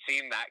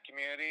seeing that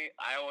community.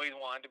 I always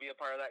wanted to be a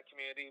part of that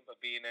community,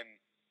 but being in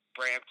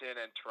Brampton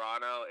and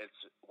Toronto, it's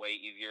way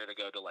easier to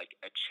go to like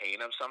a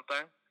chain of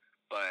something.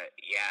 But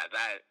yeah,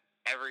 that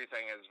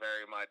everything is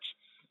very much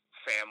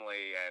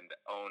family and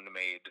owned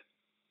made.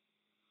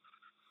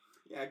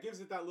 Yeah, it gives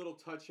it that little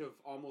touch of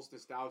almost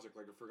nostalgic,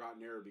 like a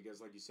forgotten era,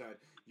 because like you said,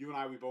 you and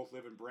I, we both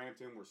live in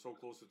Brampton. We're so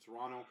close to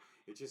Toronto.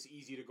 It's just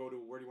easy to go to,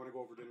 where do you want to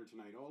go for dinner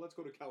tonight? Oh, let's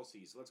go to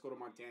Kelsey's. Let's go to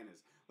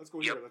Montana's. Let's go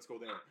here. Let's go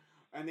there.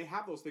 And they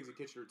have those things in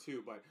Kitchener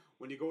too, but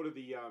when you go to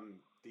the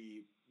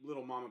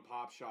little mom and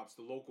pop shops,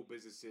 the local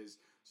businesses,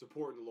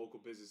 supporting the local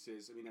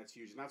businesses, I mean, that's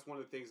huge. And that's one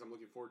of the things I'm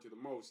looking forward to the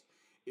most,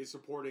 is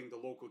supporting the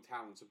local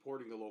talent,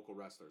 supporting the local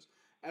wrestlers.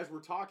 As we're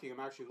talking, I'm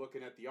actually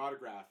looking at the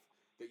autograph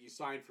that you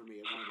signed for me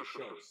at one of the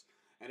shows.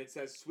 And it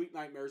says, Sweet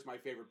Nightmares, my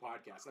favorite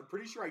podcast. I'm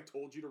pretty sure I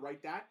told you to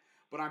write that,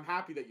 but I'm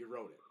happy that you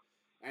wrote it.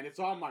 And it's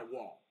on my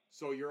wall.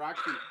 So you're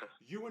actually,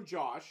 you and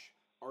Josh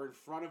are in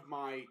front of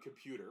my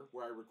computer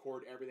where I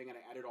record everything and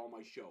I edit all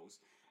my shows.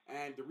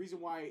 And the reason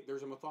why,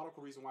 there's a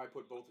methodical reason why I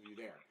put both of you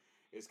there,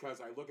 is because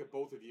I look at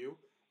both of you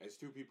as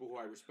two people who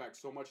I respect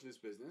so much in this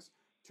business,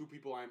 two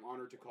people I am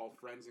honored to call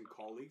friends and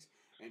colleagues,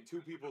 and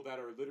two people that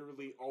are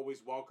literally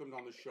always welcomed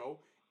on the show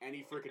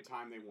any freaking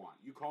time they want.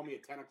 You call me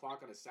at 10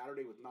 o'clock on a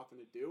Saturday with nothing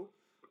to do,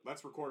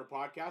 let's record a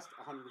podcast,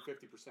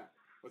 150%.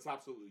 Let's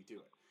absolutely do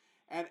it.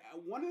 And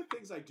one of the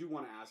things I do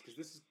want to ask,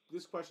 because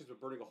this question's been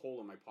burning a hole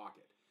in my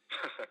pocket.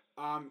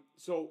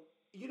 So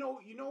you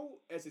know,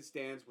 as it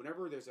stands,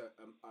 whenever there's a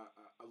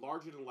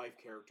larger than life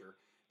character,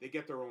 they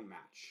get their own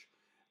match.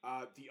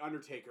 The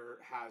Undertaker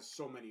has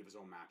so many of his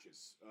own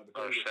matches.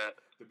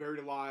 The Buried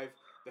Alive,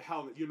 the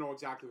Hell. You know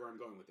exactly where I'm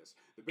going with this.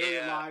 The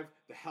Buried Alive,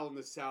 the Hell in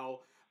the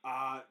Cell.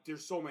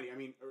 There's so many. I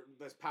mean,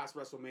 this past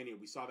WrestleMania,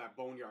 we saw that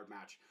Boneyard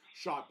match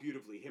shot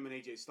beautifully. Him and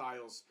AJ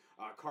Styles,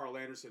 Carl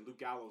Anderson, Luke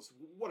Gallows.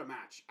 What a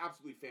match!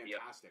 Absolutely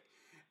fantastic.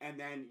 Yep. And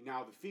then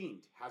now the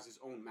Fiend has his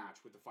own match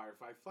with the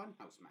Firefly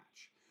Funhouse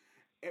match.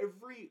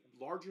 Every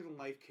larger than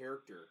life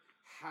character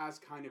has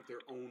kind of their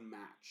own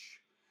match.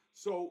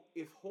 So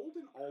if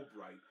Holden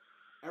Albright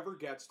ever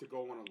gets to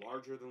go on a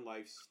larger than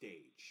life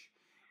stage,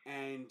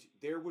 and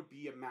there would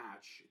be a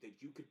match that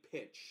you could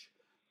pitch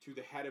to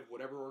the head of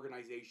whatever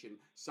organization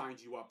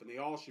signs you up, and they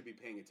all should be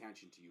paying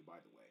attention to you, by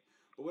the way.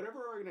 But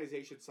whatever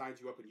organization signs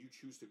you up and you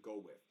choose to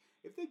go with,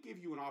 if they give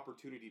you an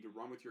opportunity to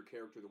run with your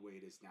character the way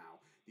it is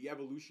now, the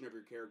evolution of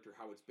your character,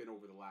 how it's been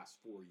over the last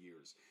 4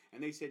 years,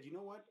 and they said, you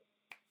know what,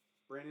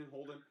 Brandon,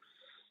 Holden,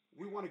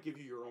 we want to give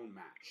you your own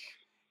match.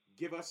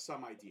 Give us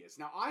some ideas.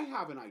 Now, I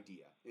have an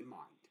idea in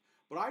mind,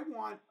 but I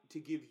want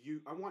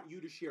you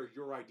to share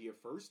your idea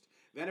first.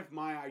 Then if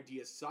my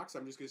idea sucks,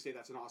 I'm just going to say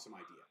that's an awesome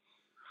idea.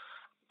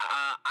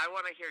 I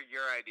want to hear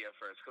your idea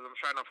first, because I'm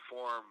trying to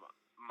form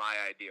my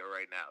idea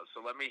right now.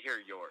 So let me hear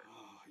yours.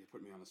 Oh, you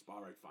put me on the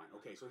spot, right? Fine.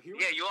 Okay, so here.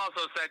 Yeah, you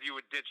also said you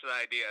would ditch the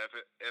idea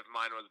if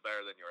mine was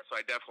better than yours. So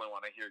I definitely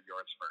want to hear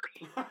yours first.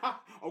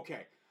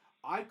 Okay,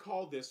 I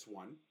call this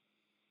one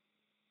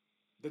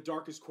The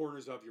Darkest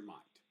Corners of Your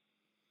Mind.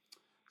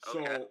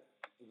 So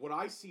what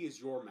I see as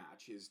your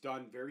match is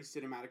done very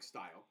cinematic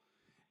style,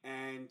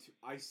 and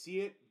I see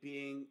it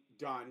being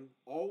done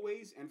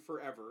always and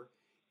forever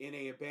in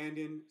an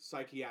abandoned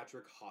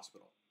psychiatric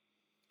hospital.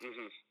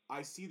 Mm-hmm.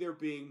 I see there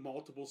being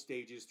multiple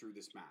stages through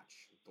this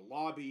match. The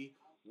lobby,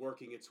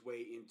 working its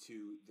way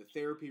into the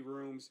therapy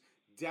rooms,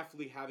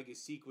 definitely having a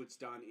sequence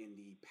done in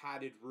the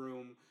padded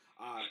room,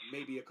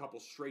 maybe a couple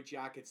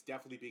straitjackets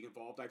definitely being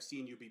involved. I've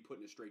seen you be put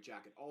in a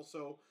straitjacket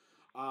also.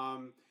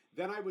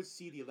 Then I would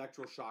see the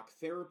electroshock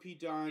therapy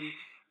done.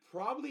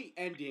 probably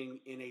ending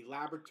in a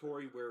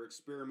laboratory where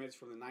experiments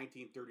from the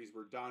 1930s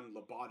were done,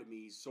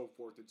 lobotomies, so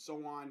forth and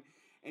so on,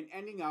 and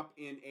ending up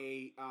in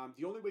a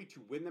the only way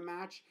to win the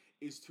match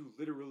is to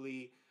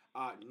literally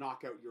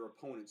knock out your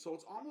opponent. So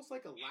it's almost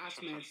like a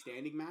last man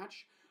standing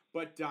match,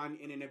 but done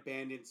in an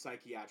abandoned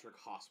psychiatric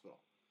hospital,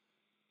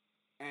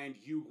 and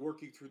you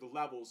working through the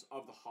levels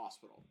of the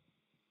hospital.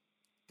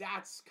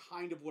 That's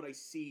kind of what I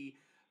see.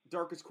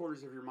 Darkest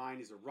Corners of Your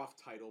Mind is a rough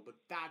title, but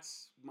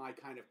that's my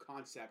kind of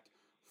concept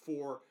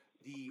for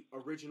the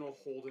original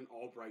Holden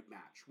Albright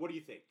match. What do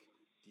you think?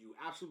 Do you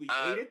absolutely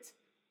hate it?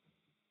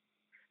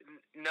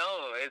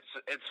 No,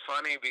 it's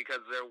funny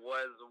because there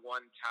was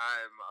one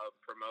time a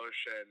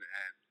promotion,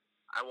 and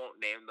I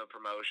won't name the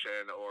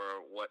promotion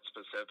or what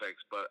specifics,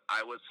 but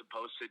I was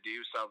supposed to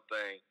do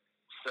something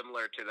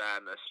similar to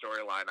that in the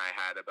storyline I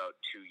had about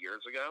 2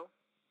 years ago.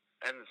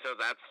 And so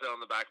that's still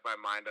in the back of my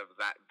mind of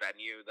that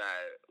venue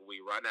that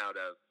we run out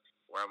of,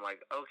 where I'm like,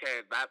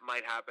 okay, that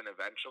might happen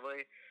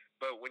eventually.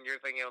 But when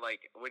you're thinking,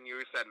 like, when you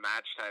said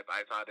match type,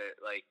 I thought it,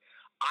 like,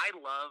 I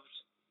loved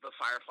the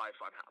Firefly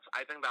Funhouse.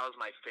 I think that was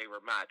my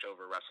favorite match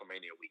over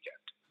WrestleMania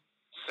weekend.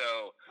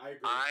 So I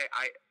agree.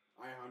 I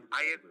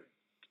 100% agree.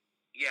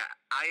 Yeah,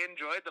 I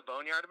enjoyed the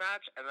Boneyard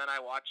match, and then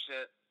I watched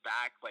it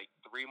back like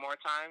 3 more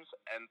times,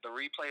 and the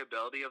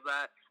replayability of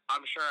that,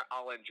 I'm sure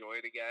I'll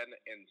enjoy it again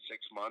in 6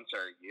 months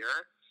or a year.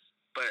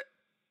 But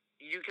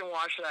you can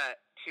watch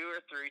that 2 or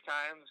 3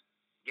 times,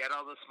 get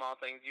all the small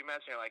things you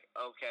missed, and you're like,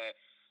 okay,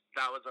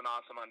 that was an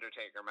awesome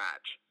Undertaker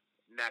match.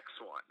 Next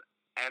one.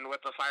 And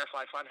with the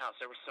Firefly Funhouse,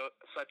 there were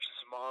such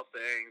small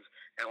things,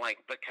 and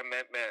like the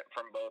commitment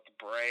from both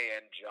Bray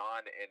and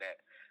John in it.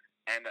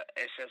 And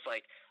it's just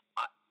like,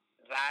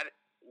 that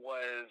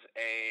was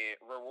a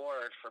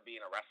reward for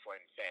being a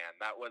wrestling fan.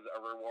 That was a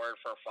reward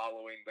for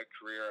following the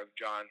career of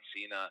John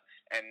Cena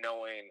and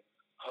knowing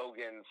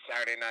Hogan's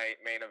Saturday Night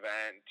Main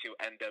Event to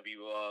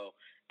NWO.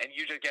 And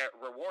you just get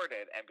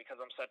rewarded. And because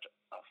I'm such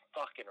a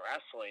fucking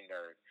wrestling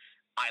nerd,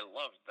 I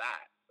loved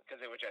that because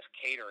it was just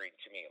catering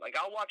to me. Like,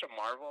 I'll watch a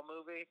Marvel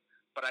movie,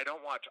 but I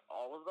don't watch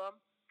all of them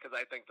because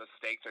I think the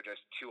stakes are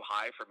just too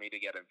high for me to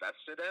get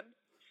invested in.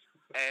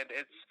 And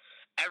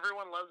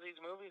everyone loves these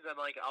movies, and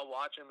like I'll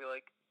watch and be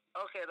like,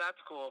 okay,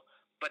 that's cool,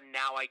 but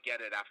now I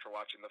get it after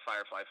watching the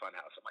Firefly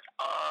Funhouse. I'm like,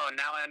 oh,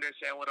 now I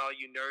understand what all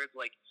you nerds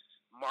like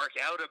mark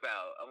out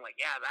about. I'm like,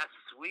 yeah, that's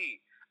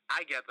sweet.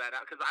 I get that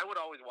out because I would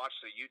always watch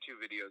the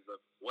YouTube videos of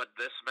what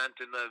this meant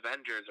in the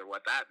Avengers or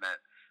what that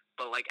meant,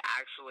 but like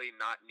actually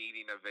not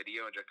needing a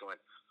video and just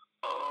going,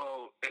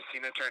 oh, if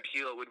Cena turned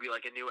heel, it would be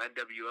like a new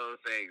NWO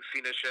thing.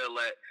 Cena should have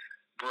let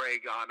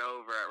Bray gone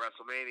over at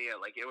WrestleMania.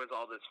 Like, it was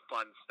all this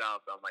fun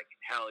stuff. I'm like,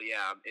 hell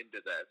yeah, I'm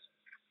into this.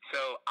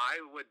 So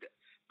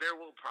there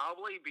will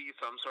probably be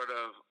some sort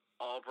of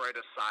Albright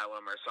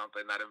Asylum or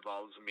something that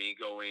involves me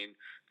going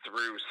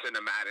through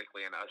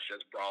cinematically and us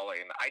just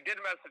brawling. I did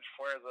message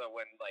Forza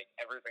when like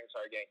everything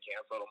started getting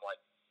canceled. I'm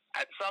like,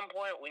 at some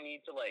point we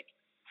need to like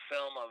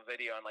film a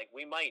video, and like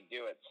we might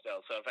do it still.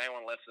 So if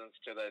anyone listens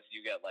to this,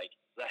 you get like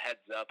the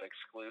heads up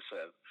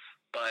exclusive.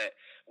 But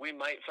we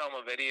might film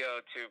a video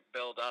to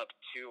build up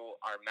to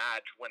our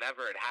match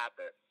whenever it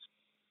happens.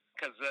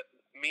 Because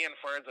me and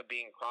Forza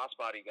being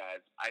crossbody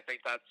guys, I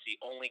think that's the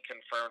only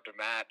confirmed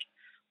match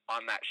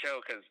on that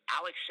show. Because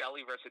Alex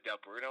Shelley versus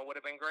Del Bruno would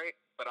have been great,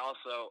 but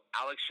also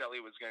Alex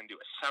Shelley was going to do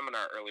a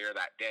seminar earlier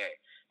that day,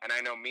 and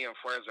I know me and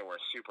Forza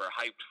were super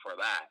hyped for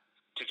that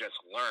to just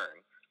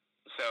learn.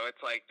 So it's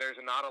like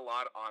there's not a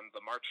lot on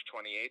the March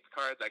 28th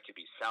card that could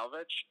be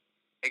salvaged,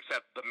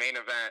 except the main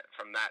event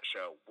from that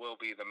show will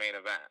be the main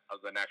event of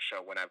the next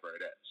show whenever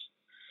it is.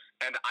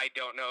 And I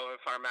don't know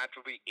if our match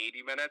will be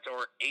 80 minutes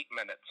or 8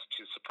 minutes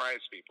to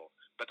surprise people.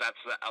 But that's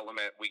the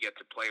element we get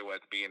to play with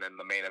being in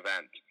the main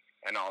event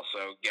and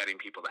also getting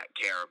people that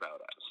care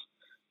about us.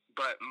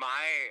 But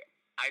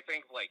I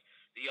think like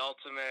the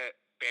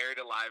ultimate buried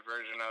alive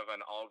version of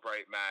an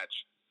Albright match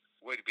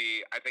would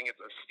be, I think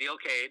it's a steel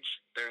cage.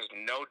 There's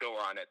no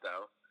door on it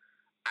though.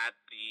 At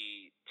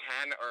the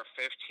 10 or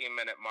 15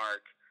 minute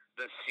mark,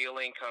 the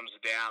ceiling comes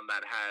down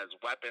that has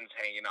weapons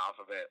hanging off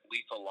of it,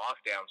 Lethal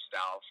Lockdown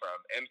style from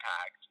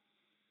Impact.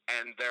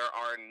 And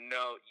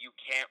you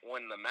can't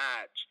win the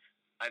match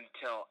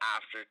until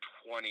after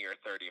 20 or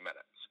 30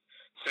 minutes.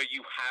 So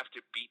you have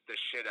to beat the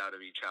shit out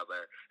of each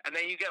other. And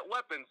then you get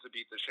weapons to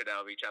beat the shit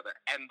out of each other.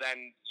 And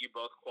then you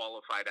both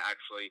qualify to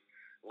actually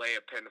lay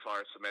a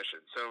pinfall or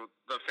submission. So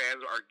the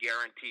fans are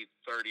guaranteed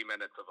 30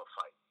 minutes of a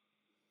fight.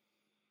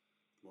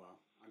 Wow.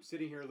 I'm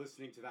sitting here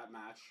listening to that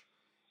match,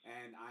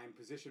 and I'm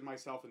positioned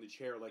myself in the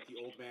chair like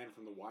the old man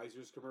from the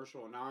Wiser's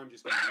commercial, and now I'm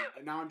just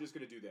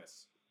gonna do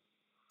this.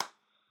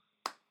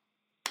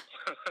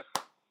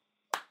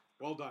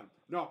 Well done.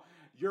 No,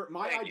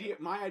 my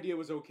idea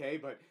was okay,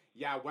 but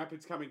yeah,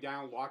 weapons coming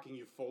down, locking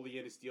you fully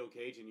in a steel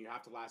cage, and you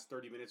have to last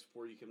 30 minutes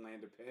before you can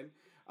land a pin.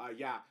 I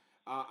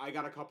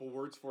got a couple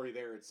words for you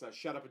there. It's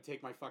shut up and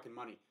take my fucking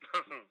money.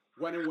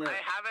 When and where? I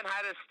haven't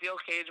had a steel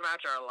cage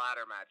match or a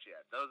ladder match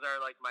yet. Those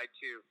are like my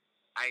two.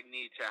 I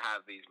need to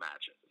have these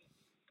matches.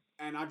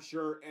 And I'm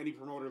sure any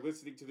promoter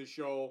listening to the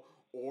show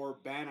or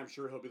Ben, I'm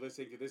sure he'll be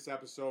listening to this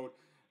episode.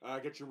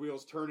 Get your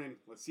wheels turning.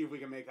 Let's see if we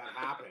can make that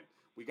happen.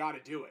 We got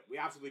to do it. We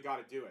absolutely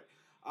got to do it.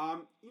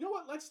 You know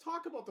what? Let's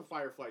talk about the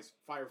Firefly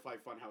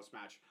Funhouse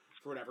match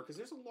for whatever, because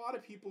there's a lot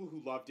of people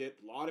who loved it,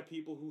 a lot of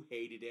people who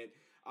hated it.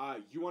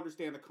 You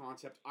understand the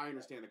concept. I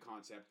understand the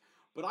concept.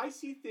 But I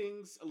see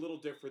things a little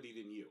differently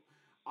than you.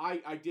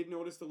 I did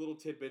notice the little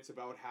tidbits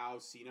about how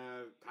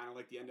Cena, kind of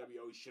like the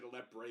NWO, he should have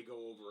let Bray go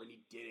over, and he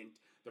didn't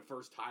the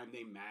first time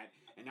they met,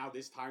 and now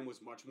this time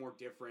was much more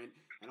different,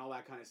 and all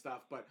that kind of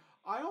stuff. But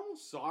I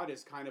almost saw it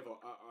as kind of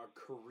a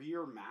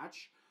career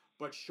match,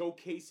 but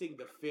showcasing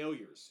the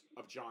failures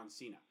of John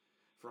Cena.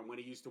 From when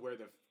he used to wear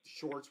the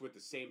shorts with the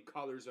same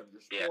colors of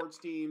your sports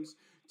teams,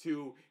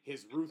 to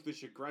his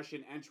Ruthless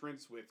Aggression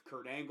entrance with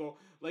Kurt Angle.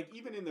 Like,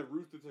 even in the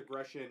Ruthless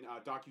Aggression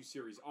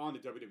docuseries on the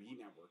WWE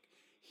Network,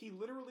 he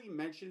literally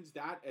mentions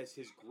that as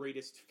his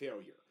greatest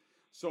failure.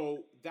 So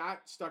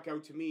that stuck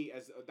out to me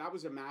as that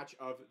was a match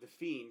of The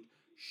Fiend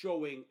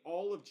showing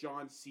all of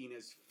John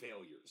Cena's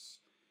failures.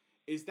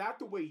 Is that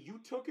the way you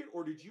took it,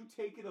 or did you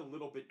take it a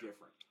little bit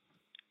different?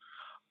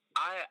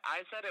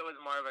 I said it was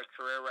more of a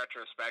career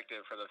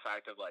retrospective for the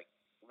fact of, like,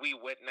 we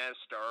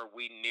witnessed or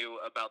we knew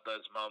about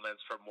those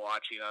moments from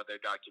watching other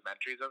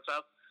documentaries and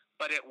stuff,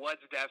 but it was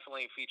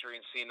definitely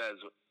featuring Cena's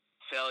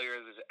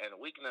failures and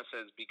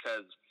weaknesses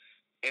because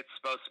it's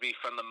supposed to be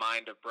from the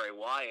mind of Bray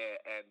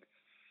Wyatt, and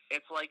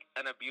it's like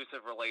an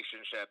abusive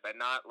relationship, and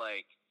not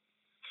like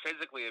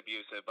physically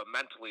abusive, but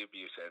mentally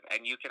abusive.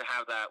 And you can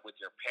have that with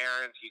your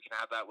parents, you can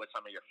have that with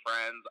some of your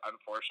friends.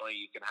 Unfortunately,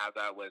 you can have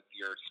that with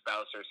your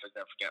spouse or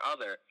significant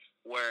other,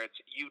 where it's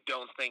you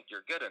don't think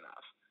you're good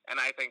enough. And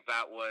I think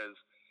that was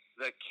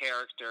the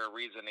character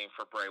reasoning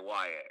for Bray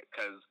Wyatt,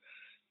 because,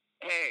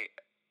 hey,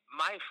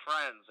 my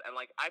friends, and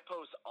like I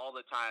post all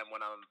the time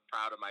when I'm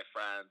proud of my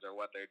friends or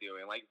what they're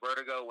doing. Like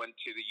Vertigo went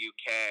to the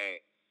UK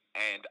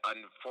and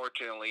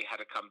unfortunately had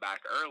to come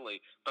back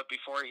early. But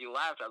before he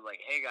left, I was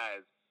like, hey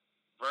guys,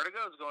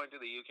 Vertigo is going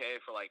to the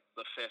UK for like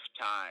the 5th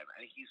time,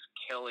 and he's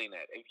killing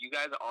it. If you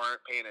guys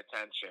aren't paying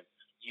attention,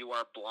 you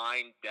are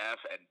blind,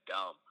 deaf, and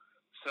dumb.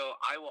 So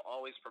I will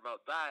always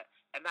promote that,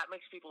 and that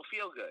makes people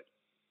feel good.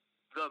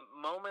 The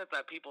moment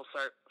that people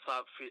start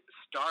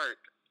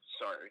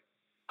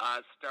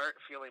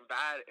feeling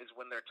bad is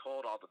when they're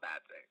told all the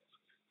bad things.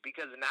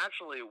 Because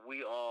naturally,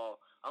 we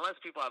all, unless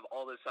people have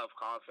all this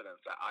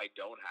self-confidence that I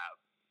don't have,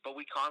 but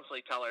we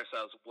constantly tell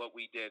ourselves what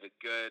we did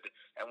good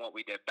and what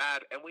we did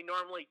bad, and we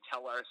normally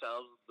tell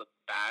ourselves the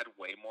bad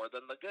way more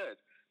than the good.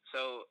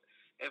 So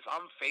if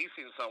I'm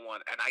facing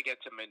someone and I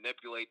get to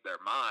manipulate their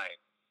mind,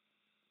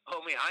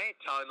 homie, I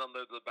ain't telling them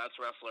they're the best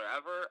wrestler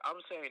ever. I'm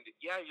saying,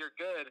 yeah, you're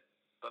good,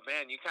 but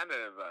man, you kind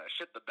of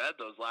shit the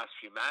bed those last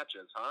few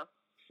matches, huh?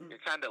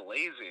 You're kind of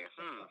lazy.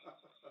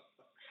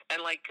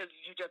 And like, because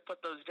you just put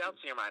those doubts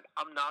in your mind.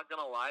 I'm not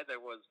going to lie, there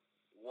was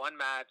one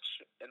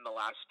match in the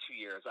last 2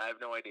 years. I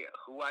have no idea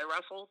who I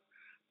wrestled,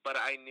 but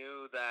I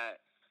knew that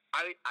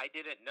I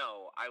didn't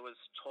know. I was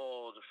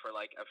told for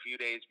like a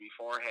few days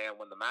beforehand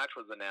when the match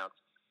was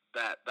announced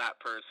that that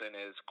person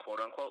is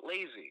quote unquote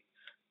lazy.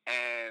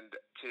 And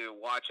to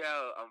watch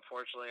out,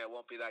 unfortunately, it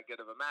won't be that good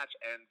of a match.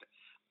 And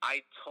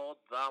I told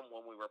them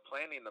when we were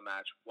planning the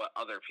match what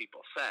other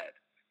people said.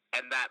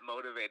 And that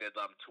motivated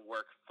them to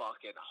work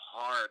fucking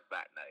hard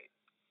that night.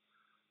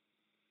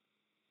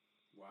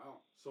 Wow.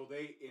 So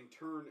they, in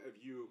turn of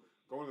you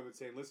going to them and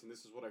saying, listen,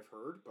 this is what I've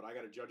heard, but I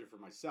got to judge it for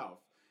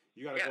myself.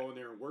 You got to go in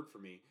there and work for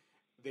me.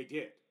 They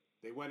did.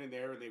 They went in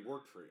there and they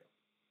worked for you.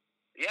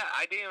 Yeah,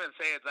 I didn't even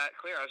say it that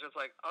clear. I was just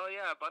like, oh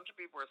yeah, a bunch of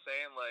people were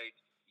saying like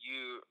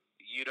you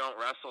don't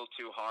wrestle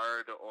too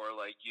hard, or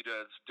like you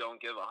just don't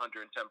give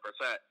 110%.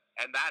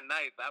 And that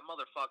night, that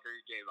motherfucker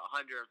gave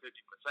 150%. It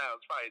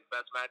was probably his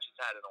best match he's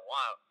had in a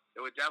while.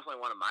 It was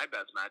definitely one of my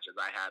best matches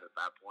I had at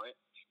that point.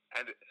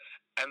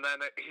 And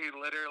then he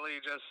literally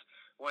just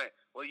went,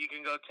 well, you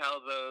can go tell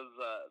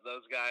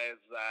those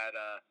guys that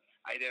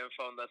I didn't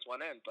phone this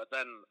one in. But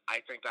then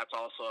I think that's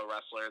also a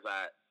wrestler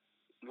that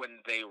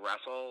when they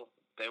wrestle,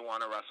 they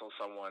want to wrestle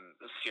someone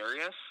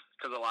serious,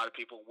 because a lot of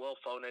people will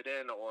phone it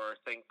in or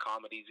think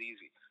comedy's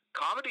easy.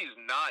 Comedy's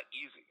not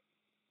easy.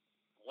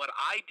 What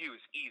I do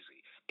is easy.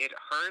 It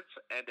hurts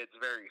and it's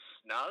very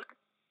snug,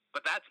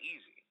 but that's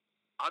easy.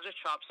 I'll just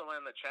chop someone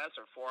in the chest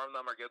or forearm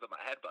them or give them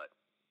a headbutt.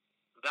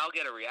 They'll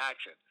get a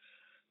reaction.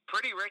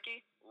 Pretty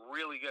Ricky,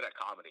 really good at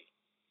comedy.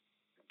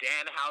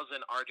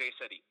 Danhausen, RJ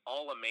City,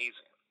 all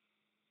amazing.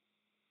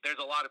 There's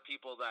a lot of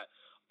people that,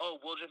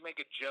 oh, we'll just make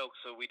a joke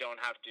so we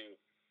don't have to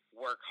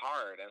work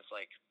hard. And it's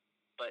like,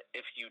 but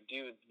if you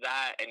do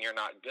that and you're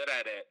not good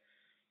at it,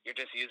 you're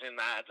just using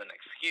that as an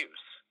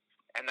excuse.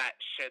 And that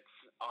shits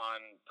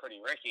on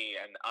Pretty Ricky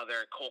and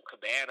other Colt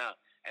Cabana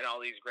and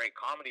all these great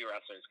comedy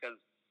wrestlers. Because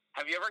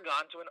have you ever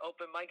gone to an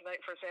open mic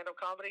night for stand-up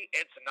comedy?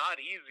 It's not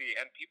easy,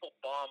 and people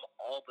bomb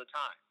all the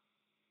time.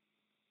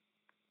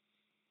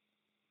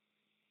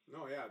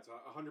 No, yeah, it's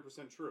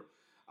 100% true.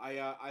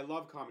 I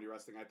love comedy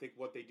wrestling. I think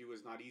what they do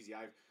is not easy.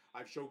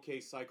 I've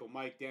showcased Psycho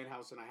Mike,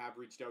 Danhausen. I have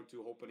reached out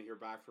to, hoping to hear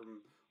back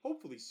from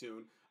hopefully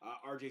soon.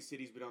 RJ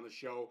City's been on the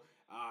show.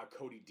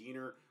 Cody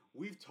Deaner.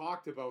 We've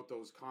talked about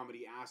those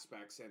comedy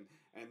aspects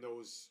and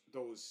those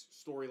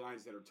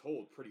storylines that are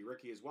told. Pretty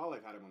Ricky as well.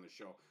 I've had him on the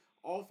show.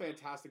 All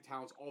fantastic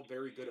talents, all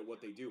very good at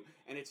what they do,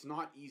 and it's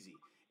not easy.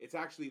 It's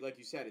actually, like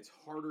you said, it's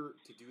harder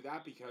to do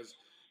that because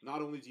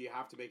not only do you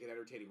have to make an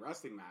entertaining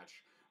wrestling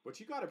match, but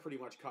you got to pretty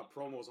much cut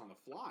promos on the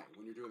fly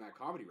when you're doing that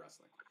comedy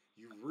wrestling.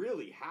 You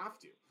really have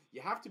to.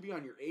 You have to be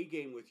on your A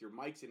game with your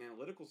mics and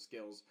analytical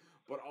skills,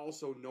 but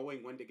also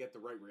knowing when to get the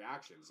right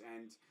reactions.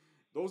 And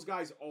those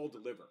guys all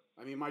deliver.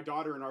 I mean, my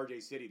daughter in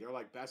RJ City, they're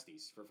like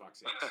besties, for fuck's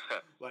sakes.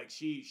 Like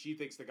she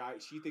thinks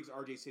she thinks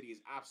RJ City is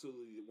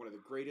absolutely one of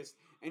the greatest,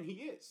 and he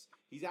is.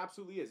 He's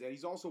absolutely is, and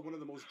he's also one of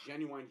the most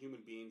genuine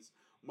human beings,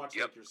 much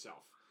like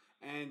yourself.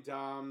 And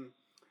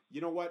you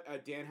know what,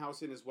 Dan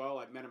Housen as well.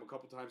 I've met him a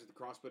couple times at the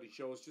Crossbody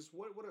shows. Just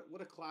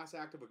what a class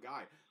act of a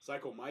guy.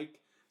 Psycho Mike.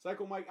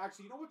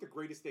 Actually, you know what the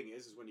greatest thing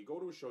is when you go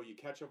to a show, you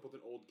catch up with an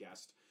old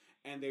guest,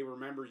 and they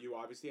remember you,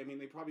 obviously. I mean,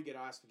 they probably get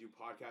asked to do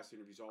podcast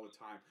interviews all the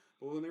time.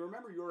 But when they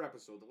remember your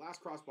episode, the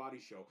last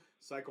Crossbody show,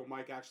 Psycho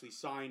Mike actually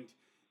signed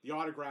the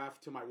autograph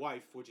to my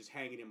wife, which is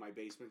hanging in my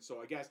basement.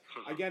 So I guess,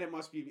 again, it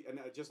must be, and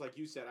just like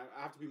you said,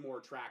 I have to be more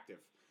attractive.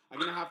 I'm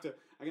gonna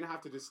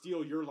have to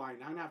steal your line.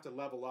 I'm gonna have to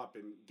level up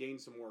and gain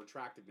some more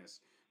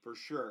attractiveness for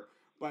sure.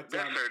 But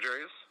there's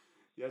surgeries.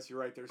 Yes, you're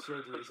right. There's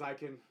surgeries. I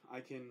can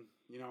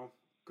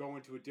go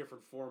into a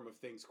different form of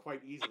things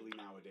quite easily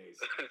nowadays.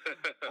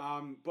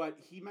 But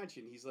he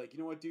mentioned, he's like, you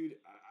know what, dude,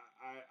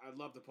 I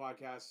love the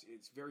podcast.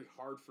 It's very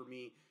hard for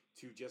me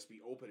to just be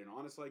open and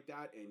honest like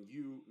that, and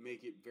you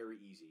make it very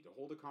easy. To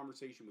hold a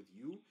conversation with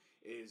you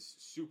is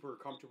super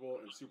comfortable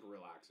and super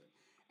relaxing.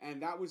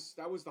 And that was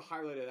the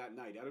highlight of that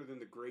night. Other than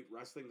the great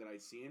wrestling that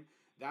I'd seen,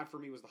 that for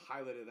me was the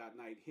highlight of that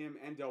night. Him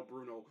and Del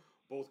Bruno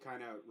both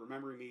kind of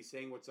remembering me,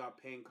 saying what's up,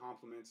 paying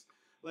compliments.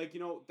 Like,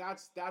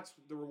 that's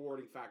the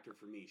rewarding factor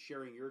for me.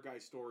 Sharing your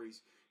guys'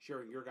 stories,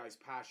 sharing your guys'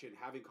 passion,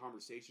 having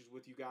conversations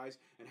with you guys,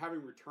 and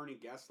having returning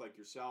guests like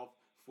yourself,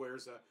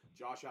 Fuerza,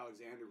 Josh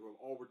Alexander, who have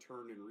all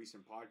returned in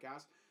recent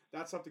podcasts.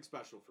 That's something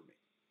special for me.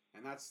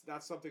 And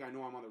that's something I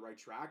know I'm on the right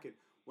track. And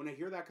when I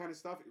hear that kind of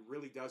stuff, it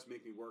really does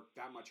make me work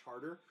that much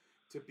harder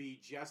to be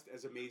just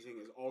as amazing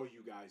as all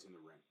you guys in the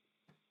ring.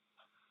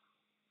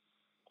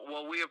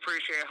 Well, we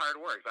appreciate hard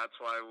work. That's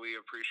why we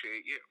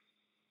appreciate you.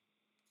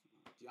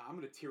 Yeah, I'm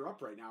going to tear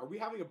up right now. Are we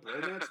having a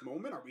bromance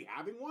moment? Are we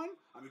having one?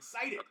 I'm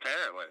excited.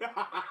 Apparently.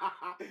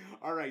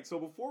 All right, so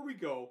before we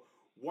go,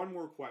 one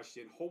more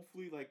question.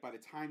 Hopefully, like, by the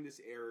time this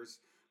airs,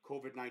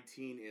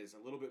 COVID-19 is a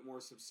little bit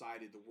more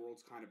subsided. The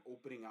world's kind of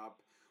opening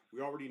up.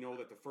 We already know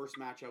that the first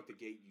match out the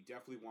gate, you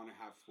definitely want to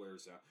have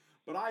Fuerza.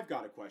 But I've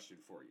got a question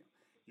for you.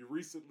 You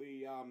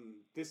recently,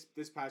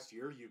 this past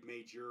year, you've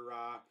made your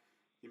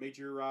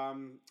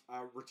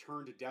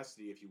return to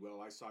Destiny, if you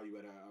will. I saw you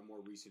at a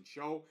more recent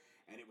show,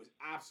 and it was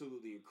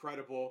absolutely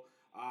incredible.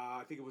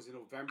 I think it was in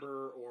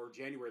November or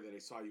January that I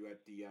saw you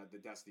at the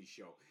Destiny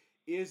show.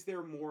 Is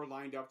there more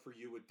lined up for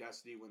you with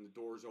Destiny when the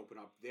doors open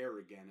up there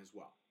again as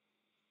well?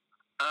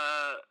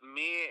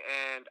 Me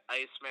and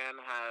Iceman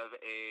have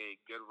a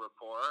good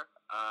rapport.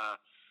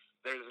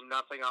 There's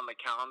nothing on the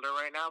calendar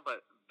right now,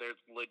 but there's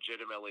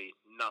legitimately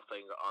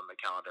nothing on the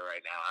calendar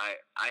right now.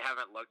 I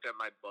haven't looked at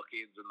my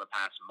bookings in the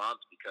past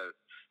month because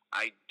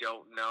I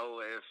don't know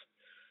if,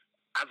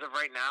 as of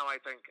right now, I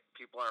think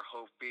people are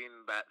hoping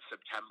that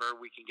September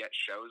we can get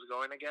shows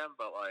going again.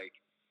 But, like,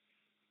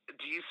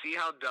 do you see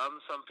how dumb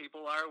some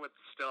people are with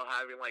still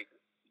having, like,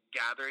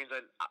 gatherings?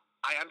 And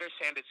I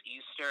understand it's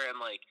Easter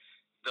and, like,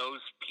 those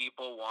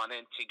people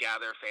wanted to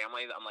gather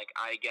families. I'm like,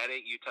 I get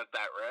it. You took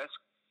that risk.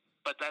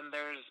 But then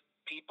there's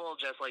people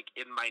just like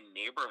in my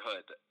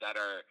neighborhood that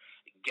are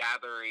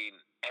gathering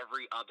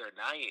every other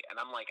night, and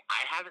I'm like,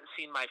 I haven't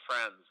seen my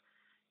friends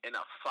in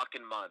a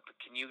fucking month.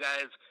 Can you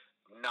guys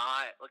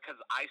not? Because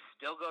I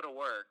still go to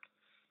work.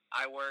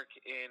 I work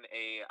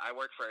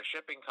for a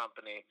shipping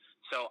company,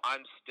 so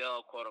I'm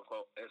still quote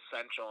unquote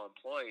essential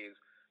employees.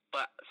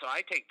 But so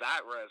I take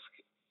that risk.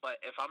 But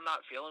if I'm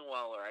not feeling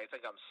well or I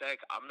think I'm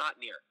sick, I'm not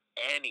near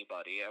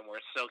anybody, and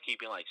we're still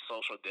keeping like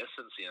social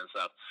distancing and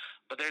stuff.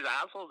 But there's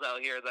assholes out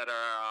here that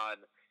are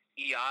on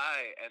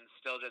EI and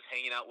still just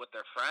hanging out with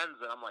their friends,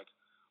 and I'm like,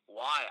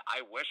 why?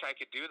 I wish I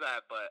could do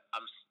that, but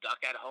I'm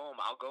stuck at home.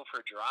 I'll go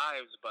for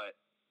drives, but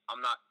I'm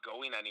not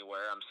going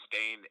anywhere. I'm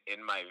staying in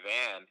my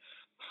van.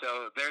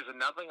 So there's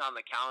nothing on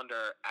the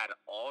calendar at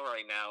all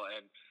right now,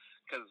 and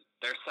because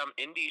there's some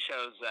indie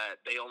shows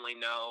that they only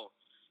know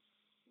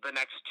the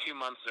next 2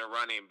 months they're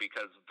running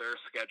because their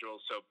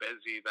schedule is so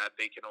busy that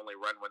they can only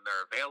run when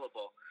they're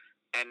available.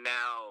 And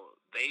now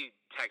they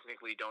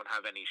technically don't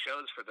have any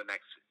shows for the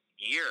next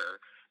year.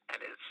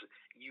 And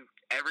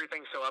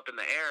everything's so up in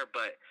the air.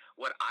 But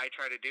what I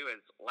try to do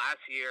is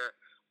last year,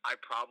 I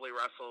probably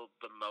wrestled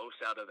the most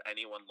out of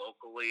anyone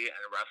locally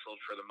and wrestled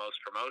for the most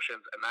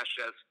promotions. And that's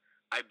just,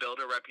 I build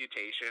a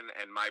reputation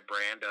and my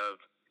brand of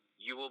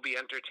you will be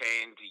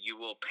entertained, you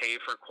will pay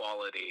for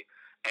quality,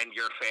 and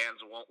your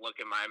fans won't look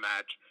at my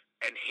match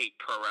and hate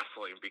pro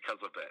wrestling because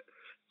of it.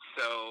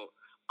 So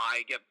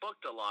I get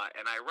booked a lot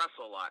and I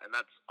wrestle a lot, and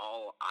that's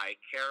all I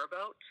care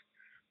about.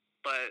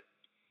 But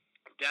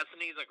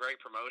Destiny's a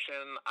great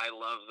promotion. I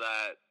love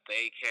that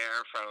they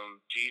care, from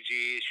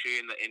Gigi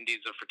shooting the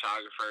indies of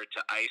photographer to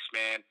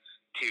Iceman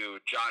to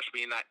Josh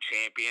being that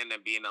champion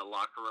and being a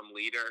locker room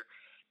leader.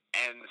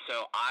 And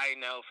so I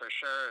know for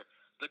sure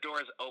the door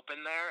is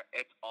open there.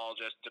 It all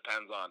just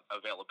depends on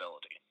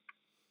availability.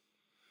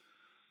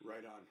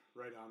 Right on,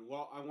 right on.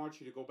 Well, I want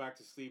you to go back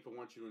to sleep. I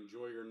want you to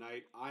enjoy your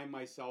night. I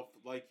myself,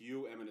 like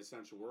you, am an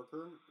essential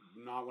worker.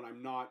 Not when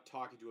I'm not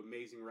talking to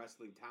amazing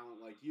wrestling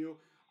talent like you.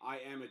 I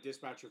am a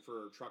dispatcher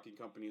for a trucking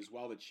company as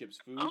well that ships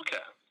food.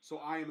 Okay. So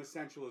I am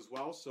essential as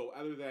well. So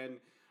other than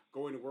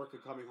going to work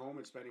and coming home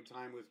and spending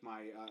time with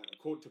my,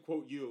 to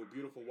quote you,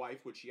 beautiful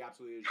wife, which she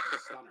absolutely is, she's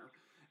a stunner,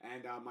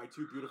 and my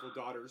two beautiful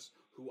daughters,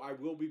 who I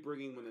will be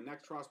bringing when the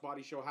next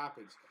Crossbody show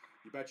happens.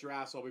 You bet your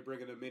ass I'll be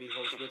bringing a mini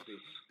host with me,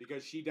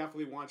 because she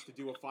definitely wants to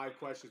do a 5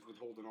 questions with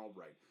Holden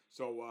Albright.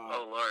 So,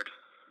 oh, Lord.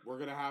 We're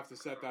going to have to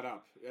set that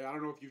up. I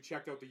don't know if you've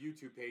checked out the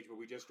YouTube page, but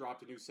we just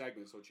dropped a new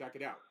segment, so check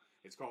it out.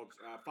 It's called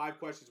 5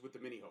 questions with the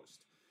mini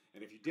host.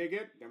 And if you dig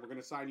it, then we're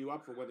going to sign you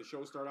up for when the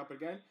shows start up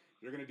again.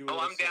 You're going to do a I'm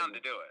down segment. to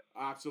do it.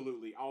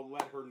 Absolutely. I'll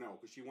let her know,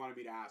 because she wanted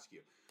me to ask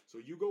you. So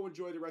you go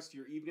enjoy the rest of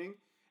your evening,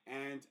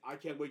 and I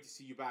can't wait to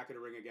see you back in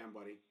the ring again,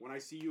 buddy. When I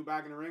see you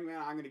back in the ring,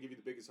 man, I'm going to give you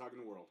the biggest hug in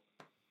the world.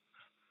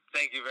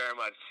 Thank you very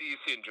much. See you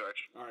soon,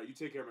 George. All right, you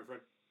take care, my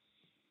friend.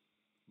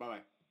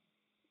 Bye-bye.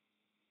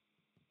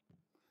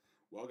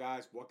 Well,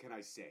 guys, what can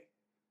I say?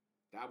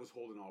 That was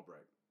Holden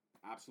Albright.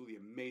 Absolutely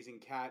amazing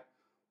cat.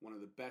 One of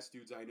the best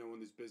dudes I know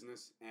in this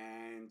business.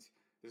 And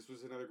this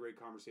was another great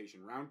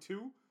conversation. Round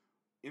 2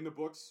 in the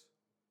books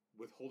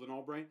with Holden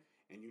Albright.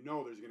 And you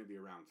know there's going to be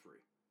a round 3.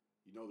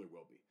 You know there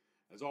will be.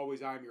 As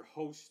always, I'm your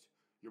host,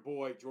 your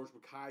boy, George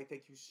Mackay.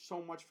 Thank you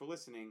so much for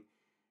listening.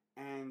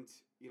 And,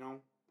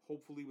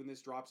 hopefully when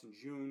this drops in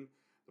June,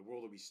 the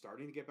world will be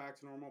starting to get back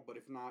to normal. But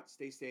if not,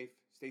 stay safe,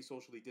 stay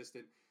socially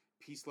distant.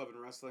 Peace, love, and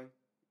wrestling.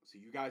 See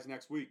you guys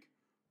next week.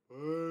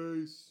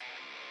 Peace.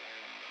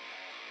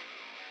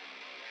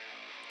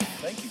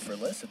 Thank you for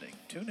listening.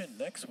 Tune in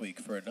next week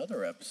for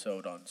another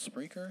episode on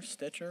Spreaker,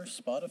 Stitcher,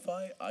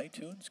 Spotify,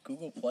 iTunes,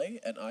 Google Play,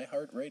 and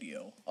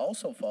iHeartRadio.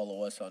 Also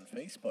follow us on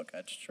Facebook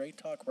at Straight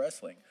Talk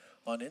Wrestling,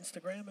 on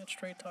Instagram at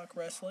Straight Talk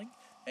Wrestling,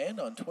 and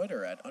on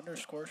Twitter at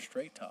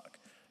 _Straight Talk.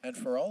 And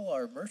for all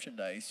our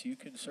merchandise, you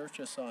can search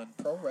us on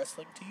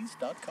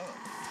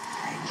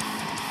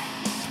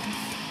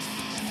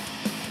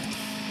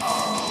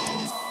ProWrestlingTees.com.